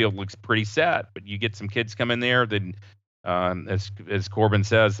 the infield looks pretty set, but you get some kids come in there that. As Corbin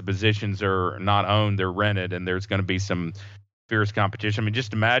says, the positions are not owned, they're rented, and there's going to be some fierce competition. I mean,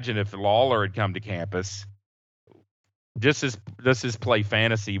 just imagine if Lawler had come to campus. This is play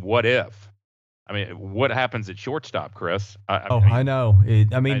fantasy. What if? I mean, what happens at shortstop, Chris? I know.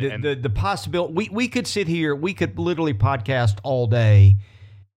 The possibility, we could sit here, we could literally podcast all day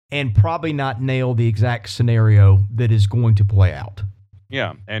and probably not nail the exact scenario that is going to play out.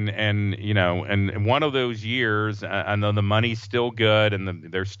 Yeah, and one of those years, I know the money's still good,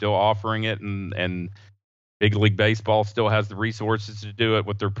 and they're still offering it, and Big League Baseball still has the resources to do it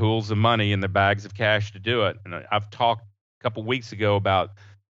with their pools of money and their bags of cash to do it. And I've talked a couple weeks ago about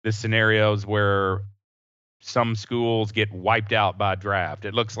the scenarios where some schools get wiped out by a draft.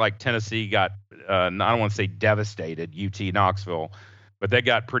 It looks like Tennessee got, I don't want to say devastated, UT Knoxville, but they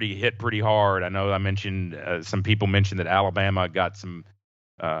got hit pretty hard. I know I mentioned, some people mentioned that Alabama got some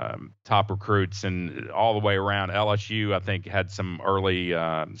top recruits, and all the way around. LSU, I think, had some early,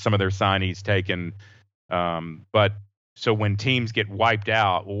 some of their signees taken. But so when teams get wiped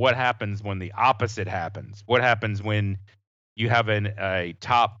out, well, what happens when the opposite happens? What happens when you have a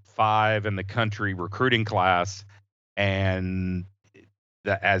top 5 in the country recruiting class, and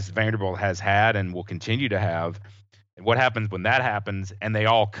as Vanderbilt has had and will continue to have? What happens when that happens and they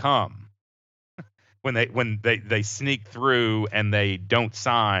all come? When they sneak through and they don't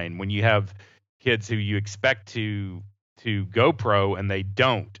sign, when you have kids who you expect to go pro and they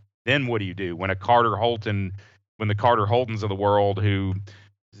don't, then what do you do? When the Carter Holtons of the world who,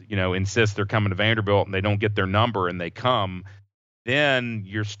 insist they're coming to Vanderbilt and they don't get their number and they come, then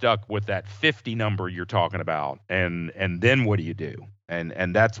you're stuck with that 50 number you're talking about. And then what do you do?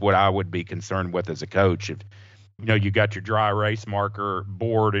 And that's what I would be concerned with as a coach. If you got your dry erase marker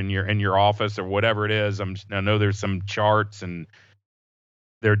board in your office or whatever it is. I know there's some charts and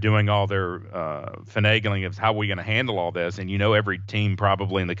they're doing all their finagling of how we're going to handle all this. And every team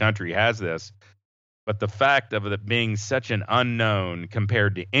probably in the country has this. But the fact of it being such an unknown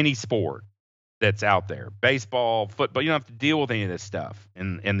compared to any sport that's out there, baseball, football, you don't have to deal with any of this stuff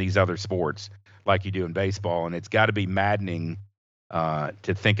in these other sports like you do in baseball. And it's got to be maddening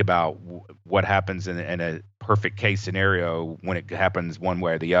to think about what happens in a perfect case scenario when it happens one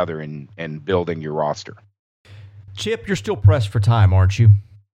way or the other in building your roster. Chip, you're still pressed for time, aren't you?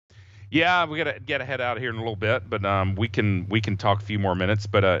 Yeah, we got to get head out of here in a little bit, but we can talk a few more minutes.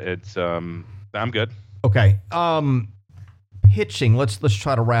 But I'm good. Okay. Pitching. Let's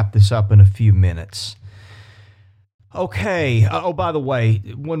try to wrap this up in a few minutes. Okay. Oh, by the way,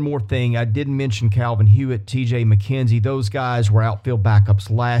 one more thing. I didn't mention Calvin Hewitt, TJ McKenzie. Those guys were outfield backups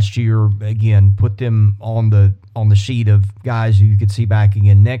last year. Again, put them on the sheet of guys who you could see back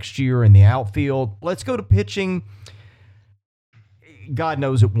again next year in the outfield. Let's go to pitching. God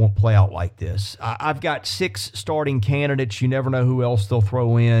knows it won't play out like this. I've got 6 starting candidates. You never know who else they'll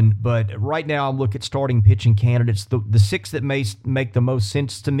throw in. But right now, I'm looking at starting pitching candidates. The 6 that may make the most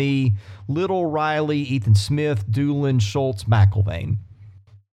sense to me: Little, Riley, Ethan Smith, Doolin, Schultz, McIlvain.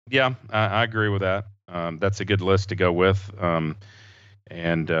 Yeah, I agree with that. That's a good list to go with.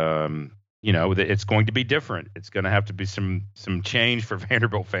 It's going to be different. It's going to have to be some change for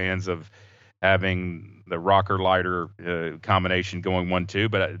Vanderbilt fans of having the rocker-lighter combination going 1-2.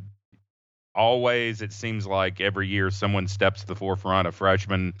 But always it seems like every year someone steps to the forefront. A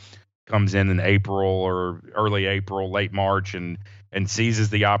freshman comes in April or early April, late March, and seizes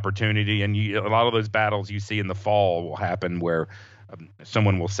the opportunity. And a lot of those battles you see in the fall will happen where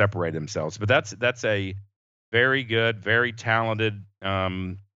someone will separate themselves. But that's a very good, very talented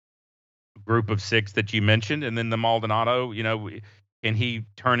group of 6 that you mentioned. And then the Maldonado, can he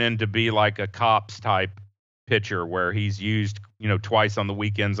turn into be like a Cops type pitcher where he's used, twice on the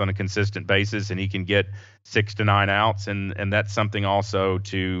weekends on a consistent basis, and he can get 6 to 9 outs. And that's something also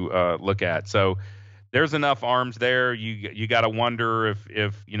to look at. So there's enough arms there. You got to wonder if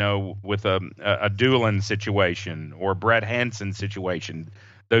with a Doolin situation or Brett Hansen situation,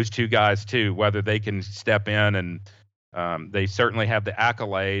 those two guys too, whether they can step in, and they certainly have the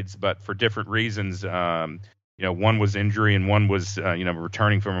accolades, but for different reasons. One was injury and one was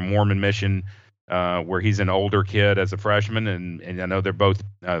returning from a Mormon mission, where he's an older kid as a freshman, and I know they're both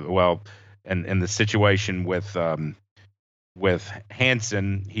and the situation with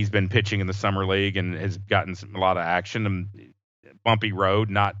Hansen, he's been pitching in the summer league and has gotten a lot of action. And bumpy road,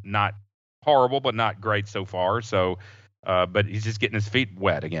 not horrible, but not great so far. So, but he's just getting his feet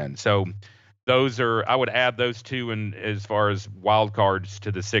wet again. So I would add those two, and as far as wild cards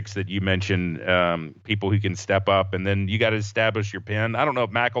to the 6 that you mentioned, people who can step up, and then you got to establish your pen. I don't know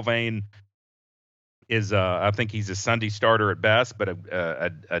if McIlvain is, I think he's a Sunday starter at best, but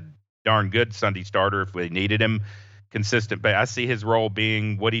a darn good Sunday starter if they needed him. Consistent, but I see his role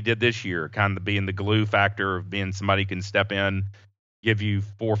being what he did this year, kind of being the glue factor of being somebody who can step in, give you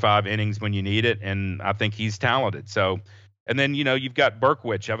 4 or 5 innings when you need it, and I think he's talented. So, and then you've got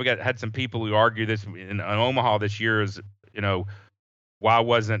Berkwich. I've had some people who argue this in Omaha this year is why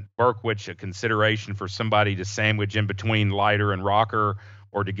wasn't Berkwich a consideration for somebody to sandwich in between Leiter and Rocker,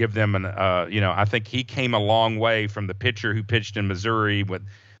 or to give them I think he came a long way from the pitcher who pitched in Missouri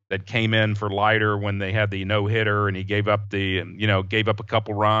that came in for Leiter when they had the no-hitter, and he gave up a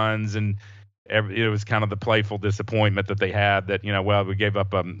couple runs, and it was kind of the playful disappointment that they had that, we gave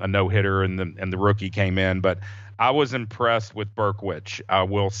up a no-hitter and the rookie came in. But I was impressed with Berkwich, I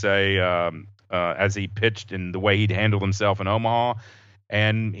will say, as he pitched and the way he'd handled himself in Omaha.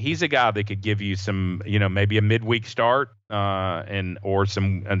 And he's a guy that could give you some, maybe a midweek start, or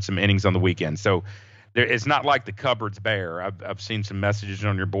some innings on the weekend. So, it's not like the cupboard's bare. I've seen some messages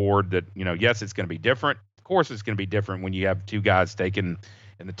on your board that, yes, it's going to be different. Of course, it's going to be different when you have 2 guys taken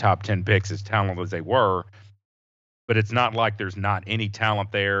in the top 10 picks, as talented as they were. But it's not like there's not any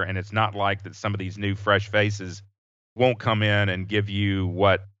talent there, and it's not like that some of these new fresh faces won't come in and give you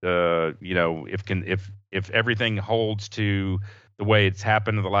what if everything holds to the way it's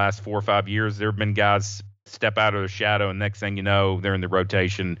happened in the last 4 or 5 years. There have been guys step out of the shadow, and next thing you know, they're in the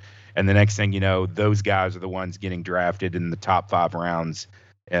rotation. And the next thing you know, those guys are the ones getting drafted in the top 5 rounds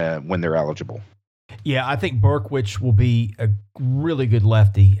when they're eligible. Yeah, I think Berkwich will be a really good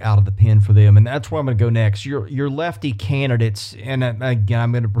lefty out of the pen for them, and that's where I'm going to go next. Your lefty candidates, and again,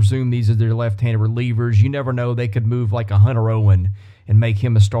 I'm going to presume these are their left-handed relievers. You never know; they could move like a Hunter Owen and make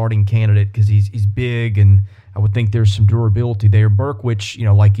him a starting candidate because he's big, and I would think there's some durability there. Berkwich,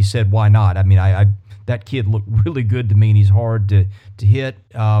 like you said, why not? I mean, that kid looked really good to me, and he's hard to hit.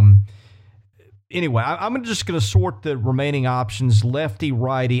 Anyway, I'm just going to sort the remaining options, lefty,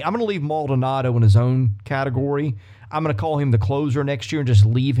 righty. I'm going to leave Maldonado in his own category. I'm going to call him the closer next year and just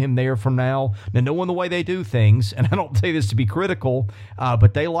leave him there from now. Now, knowing the way they do things, and I don't say this to be critical,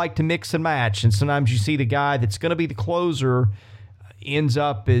 but they like to mix and match, and sometimes you see the guy that's going to be the closer ends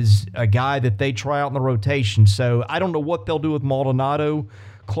up as a guy that they try out in the rotation. So I don't know what they'll do with Maldonado.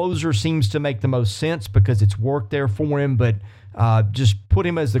 Closer seems to make the most sense because it's worked there for him, but just put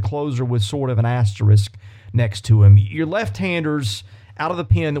him as the closer with sort of an asterisk next to him. Your left-handers out of the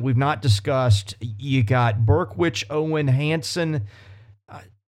pen that we've not discussed, you got Berkwich, Owen, Hansen,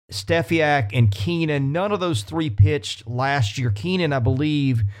 Steffiak, and Keenan. None of those 3 pitched last year. Keenan, I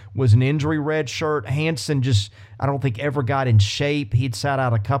believe, was an injury red shirt. Hansen I don't think ever got in shape. He'd sat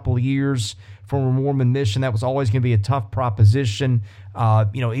out a couple of years from a Mormon mission. That was always going to be a tough proposition.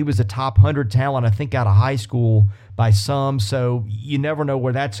 He was a top 100 talent, I think, out of high school by some, so you never know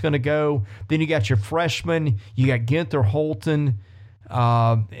where that's going to go. Then you got your freshmen. You got Ginther, Holton,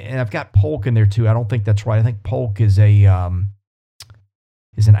 and I've got Polk in there too. I don't think that's right. I think Polk is an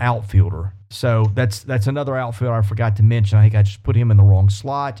outfielder. So that's another outfielder I forgot to mention. I think I just put him in the wrong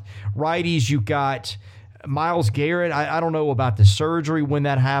slot. Righties, you got Myles Garrett. I don't know about the surgery when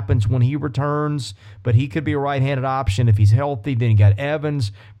that happens, when he returns, but he could be a right-handed option if he's healthy. Then you got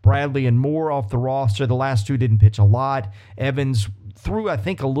Evans, Bradley, and Moore off the roster. The last 2 didn't pitch a lot. Evans threw, I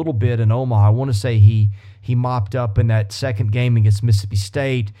think, a little bit in Omaha. I want to say he mopped up in that second game against Mississippi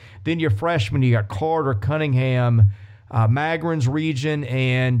State. Then your freshmen, you got Carter, Cunningham, Magrin's region,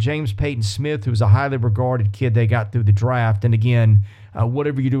 and James Peyton Smith, who's a highly regarded kid they got through the draft. And again,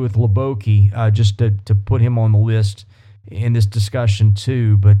 whatever you do with Leboki, just to put him on the list in this discussion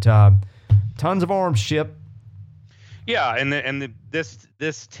too. But tons of arms, Chip. Yeah, and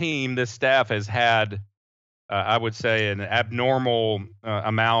this team, this staff has had, I would say, an abnormal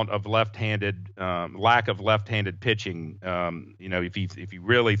amount of left-handed, lack of left-handed pitching. If you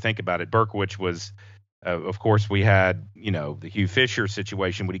really think about it, Berkwich was. Of course, we had, the Hugh Fisher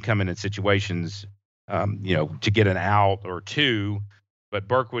situation. Would he come in situations to get an out or two. But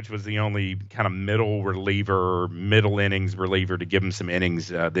Berkwich was the only kind of middle innings reliever to give him some innings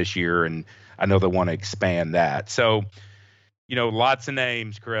this year, and I know they want to expand that. So, lots of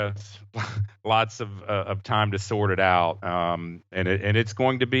names, Chris, lots of time to sort it out, and it's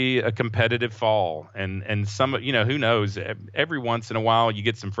going to be a competitive fall. And some, who knows? Every once in a while, you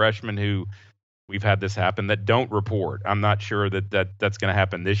get some freshmen who we've had this happen that don't report. I'm not sure that's going to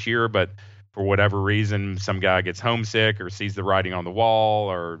happen this year, but for whatever reason, some guy gets homesick or sees the writing on the wall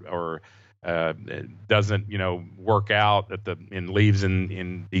or doesn't, work out and leaves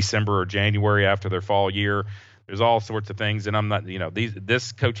in December or January after their fall year. There's all sorts of things. And I'm not,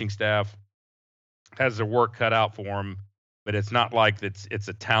 this coaching staff has their work cut out for them, but it's not like it's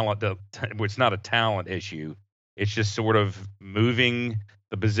a talent, it's not a talent issue. It's just sort of moving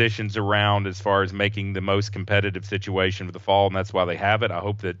the positions around as far as making the most competitive situation for the fall. And that's why they have it. I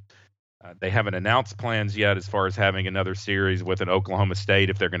hope that, they haven't announced plans yet as far as having another series with an Oklahoma State,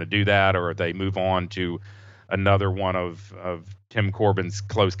 if they're going to do that, or if they move on to another one of Tim Corbin's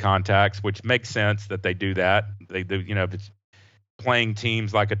close contacts, which makes sense that they do that. They do, if it's playing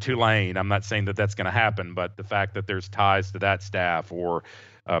teams like a Tulane, I'm not saying that that's going to happen, but the fact that there's ties to that staff or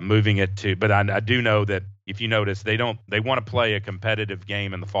moving it to, but I do know that if you notice, they want to play a competitive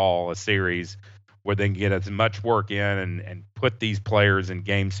game in the fall, a series where they can get as much work in and put these players in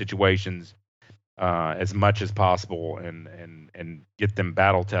game situations as much as possible and get them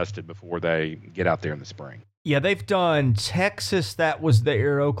battle tested before they get out there in the spring. Yeah, they've done Texas, that was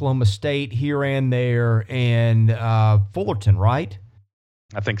there, Oklahoma State here and there, and Fullerton, right?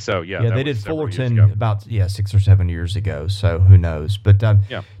 I think so, yeah. Yeah, they did Fullerton about 6 or 7 years ago, so who knows. But,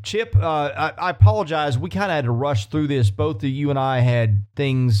 Chip, I apologize. We kind of had to rush through this. Both of you and I had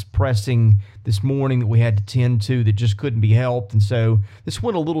things pressing this morning that we had to tend to that just couldn't be helped, and so this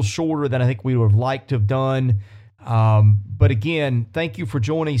went a little shorter than I think we would have liked to have done. But, again, thank you for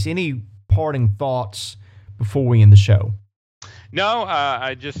joining us. Any parting thoughts before we end the show? No,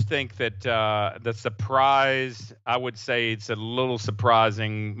 I just think that the surprise, I would say it's a little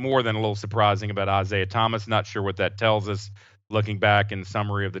surprising, more than a little surprising about Isaiah Thomas. Not sure what that tells us looking back in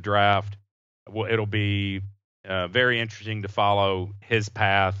summary of the draft. Well, it'll be very interesting to follow his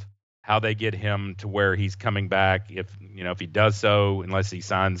path, how they get him to where he's coming back. If he does so, unless he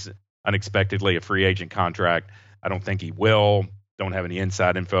signs unexpectedly a free agent contract, I don't think he will. Don't have any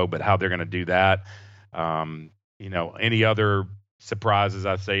inside info, but how they're going to do that. Any other surprises,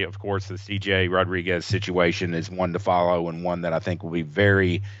 I say, of course, the CJ Rodriguez situation is one to follow and one that I think will be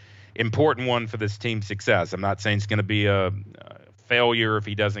very important one for this team's success. I'm not saying it's going to be a failure if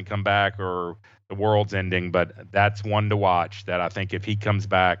he doesn't come back or the world's ending, but that's one to watch that I think if he comes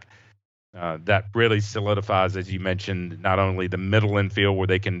back, that really solidifies, as you mentioned, not only the middle infield where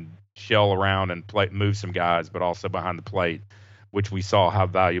they can shell around and move some guys, but also behind the plate, which we saw how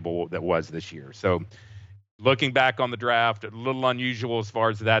valuable that was this year. So, looking back on the draft, a little unusual as far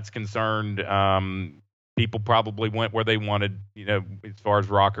as that's concerned. People probably went where they wanted, as far as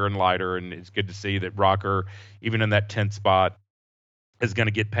Rocker and Leiter, and it's good to see that Rocker, even in that 10th spot, is going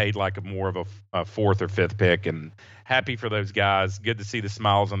to get paid like more of a fourth or fifth pick, and happy for those guys. Good to see the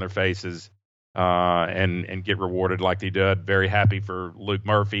smiles on their faces and get rewarded like they did. Very happy for Luke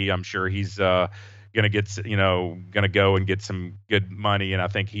Murphy. I'm sure he's going to get, going to go and get some good money, and I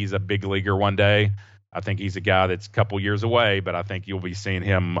think he's a big leaguer one day. I think he's a guy that's a couple years away, but I think you'll be seeing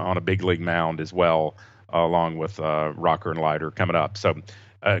him on a big league mound as well, along with Rocker and Leiter coming up. So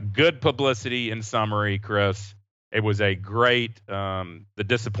good publicity in summary, Chris. It was a great the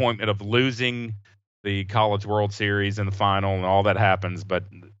disappointment of losing the College World Series in the final and all that happens, but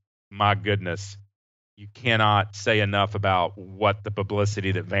my goodness, you cannot say enough about what the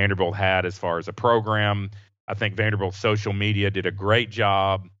publicity that Vanderbilt had as far as a program. I think Vanderbilt's social media did a great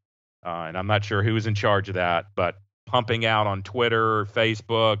job. And I'm not sure who was in charge of that, but pumping out on Twitter,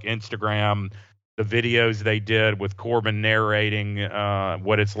 Facebook, Instagram, the videos they did with Corbin narrating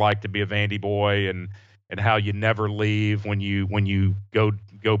what it's like to be a Vandy boy and how you never leave when you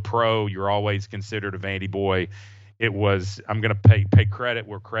go pro, you're always considered a Vandy boy. It was, I'm going to pay credit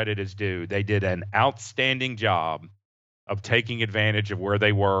where credit is due. They did an outstanding job of taking advantage of where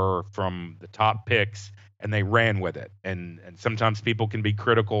they were from the top picks, and they ran with it. And sometimes people can be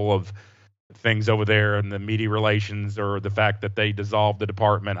critical of things over there in the media relations or the fact that they dissolved the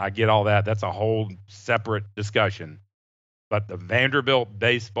department. I get all that. That's a whole separate discussion. But the Vanderbilt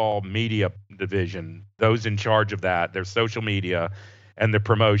baseball media division, those in charge of that, their social media and the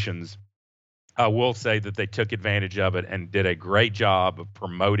promotions, I will say that they took advantage of it and did a great job of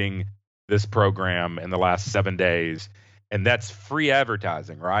promoting this program in the last 7 days. And that's free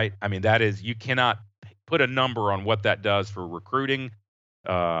advertising, right? I mean, that is, you cannot put a number on what that does for recruiting,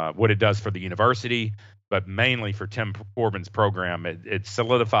 what it does for the university, but mainly for Tim Corbin's program. It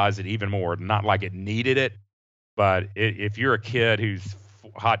solidifies it even more. Not like it needed it, but if you're a kid who's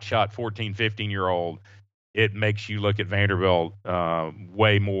hot shot 14, 15-year-old, it makes you look at Vanderbilt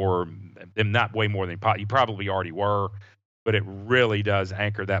way more, not way more than you probably already were, but it really does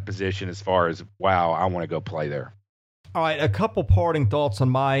anchor that position as far as, wow, I want to go play there. All right, a couple parting thoughts on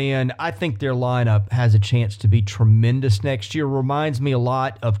my end. I think their lineup has a chance to be tremendous next year. Reminds me a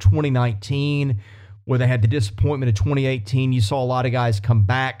lot of 2019, where they had the disappointment of 2018. You saw a lot of guys come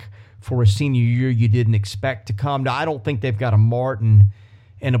back for a senior year you didn't expect to come. Now, I don't think they've got a Martin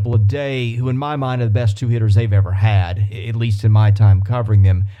and a Blade, who in my mind are the best two hitters they've ever had, at least in my time covering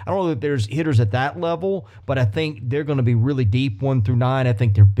them. I don't know that there's hitters at that level, but I think they're going to be really deep 1 through 9. I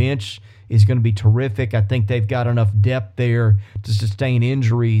think their bench is going to be terrific. I think they've got enough depth there to sustain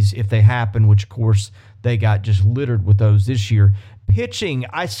injuries if they happen, which, of course, they got just littered with those this year. Pitching,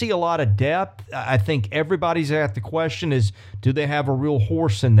 I see a lot of depth. I think everybody's asked the question is, do they have a real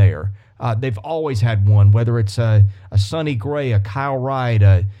horse in there? They've always had one, whether it's a Sonny Gray, a Kyle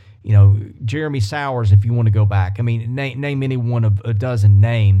Wright, Jeremy Sowers, if you want to go back. I mean, name any one of a dozen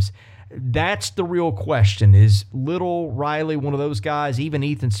names. That's the real question. Is Little, Riley, one of those guys, even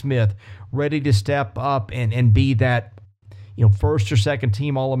Ethan Smith, ready to step up and be that, first or second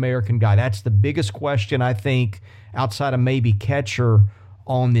team All-American guy? That's the biggest question, I think, outside of maybe catcher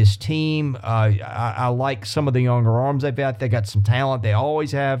on this team. I like some of the younger arms they've got. They got some talent. They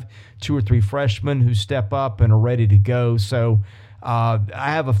always have 2 or 3 freshmen who step up and are ready to go. So I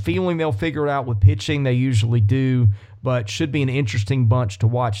have a feeling they'll figure it out with pitching. They usually do, but should be an interesting bunch to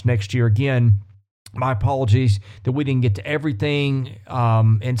watch next year. Again, my apologies that we didn't get to everything,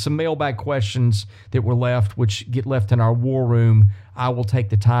 and some mailbag questions that were left, which get left in our war room. I will take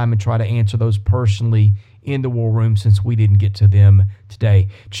the time and try to answer those personally in the war room since we didn't get to them today.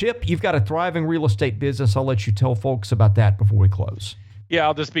 Chip, you've got a thriving real estate business. I'll let you tell folks about that before we close. Yeah,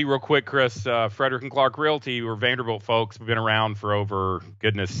 I'll just be real quick, Chris. Frederick and Clark Realty, we're Vanderbilt folks. We've been around for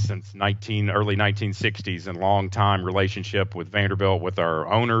since early 1960s, and long time relationship with Vanderbilt, with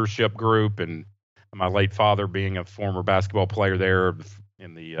our ownership group, and my late father being a former basketball player there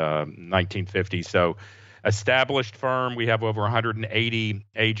in the 1950s. So established firm. We have over 180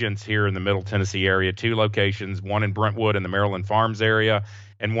 agents here in the Middle Tennessee area, 2 locations, one in Brentwood in the Maryland Farms area,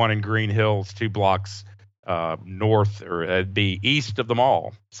 and one in Green Hills, 2 blocks north, or it'd be east of the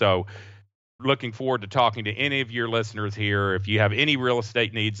mall. So looking forward to talking to any of your listeners here. If you have any real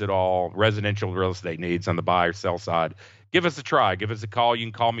estate needs at all, residential real estate needs on the buy or sell side, give us a try. Give us a call. You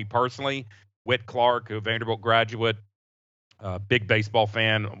can call me personally, Whit Clark, a Vanderbilt graduate, big baseball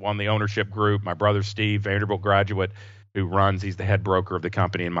fan on the ownership group. My brother Steve, Vanderbilt graduate, he's the head broker of the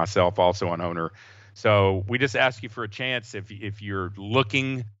company, and myself also an owner. So we just ask you for a chance if you're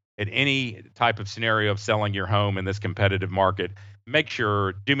looking at any type of scenario of selling your home in this competitive market.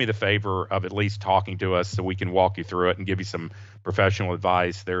 Do me the favor of at least talking to us so we can walk you through it and give you some professional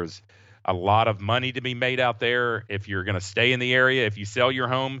advice. There's a lot of money to be made out there if you're going to stay in the area. If you sell your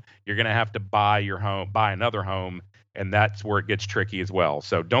home, you're going to have to buy another home, and that's where it gets tricky as well.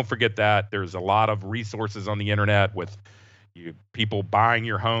 So don't forget that. There's a lot of resources on the internet with people buying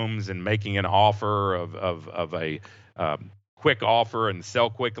your homes and making an offer of a quick offer and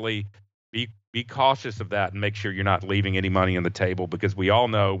sell quickly. Be cautious of that and make sure you're not leaving any money on the table, because we all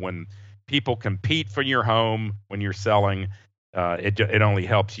know when people compete for your home when you're selling, it only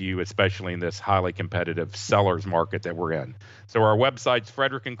helps you, especially in this highly competitive sellers market that we're in. So our website's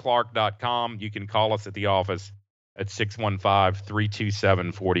frederickandclark.com. You can call us at the office at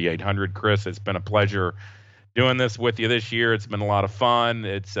 615-327-4800. Chris, it's been a pleasure doing this with you this year. It's been a lot of fun.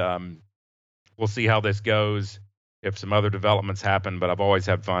 We'll see how this goes, if some other developments happen, but I've always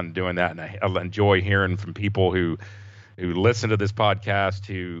had fun doing that, and I enjoy hearing from people who listen to this podcast,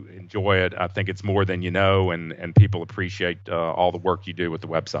 who enjoy it. I think it's more than you know, and people appreciate all the work you do with the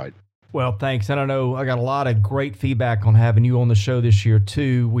website. Well, thanks. And I know I got a lot of great feedback on having you on the show this year,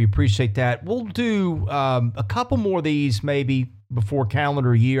 too. We appreciate that. We'll do a couple more of these maybe before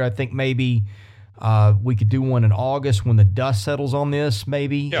calendar year. I think maybe we could do one in August when the dust settles on this,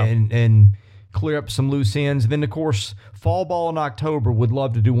 maybe, and clear up some loose ends. Then, of course, fall ball in October. Would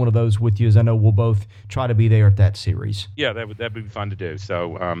love to do one of those with you, as I know we'll both try to be there at that series. Yeah, that'd be fun to do.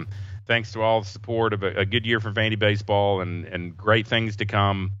 So thanks to all the support of a good year for Vandy baseball, and great things to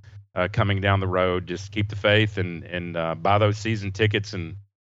come coming down the road. Just keep the faith and buy those season tickets and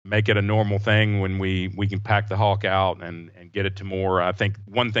make it a normal thing when we can pack the Hawk out and get it to more. I think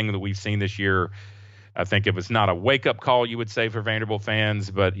one thing that we've seen this year I think it was not a wake-up call, you would say, for Vanderbilt fans,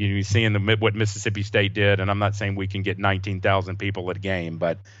 but you see what Mississippi State did, and I'm not saying we can get 19,000 people at a game,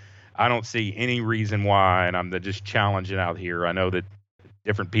 but I don't see any reason why, and I'm just challenging out here. I know that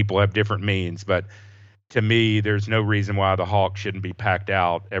different people have different means, but to me, there's no reason why the Hawks shouldn't be packed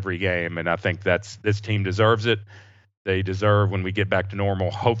out every game, and I think this team deserves it. They deserve, when we get back to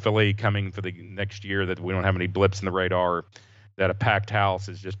normal, hopefully coming for the next year, that we don't have any blips in the radar, that a packed house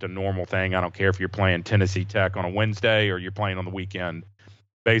is just a normal thing. I don't care if you're playing Tennessee Tech on a Wednesday or you're playing on the weekend.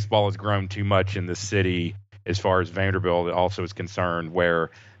 Baseball has grown too much in this city as far as Vanderbilt also is concerned,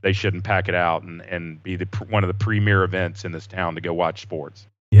 where they shouldn't pack it out and be one of the premier events in this town to go watch sports.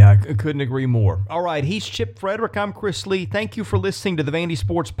 Yeah, I couldn't agree more. All right, he's Chip Frederick. I'm Chris Lee. Thank you for listening to the Vandy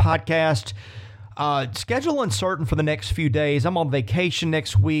Sports Podcast. Schedule uncertain for the next few days. I'm on vacation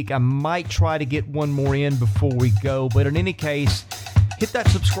next week. I might try to get one more in before we go. But in any case, hit that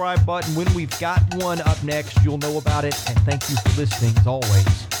subscribe button. When we've got one up next, you'll know about it. And thank you for listening, as always,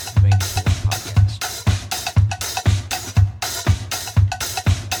 to the Vandy Sports Podcast.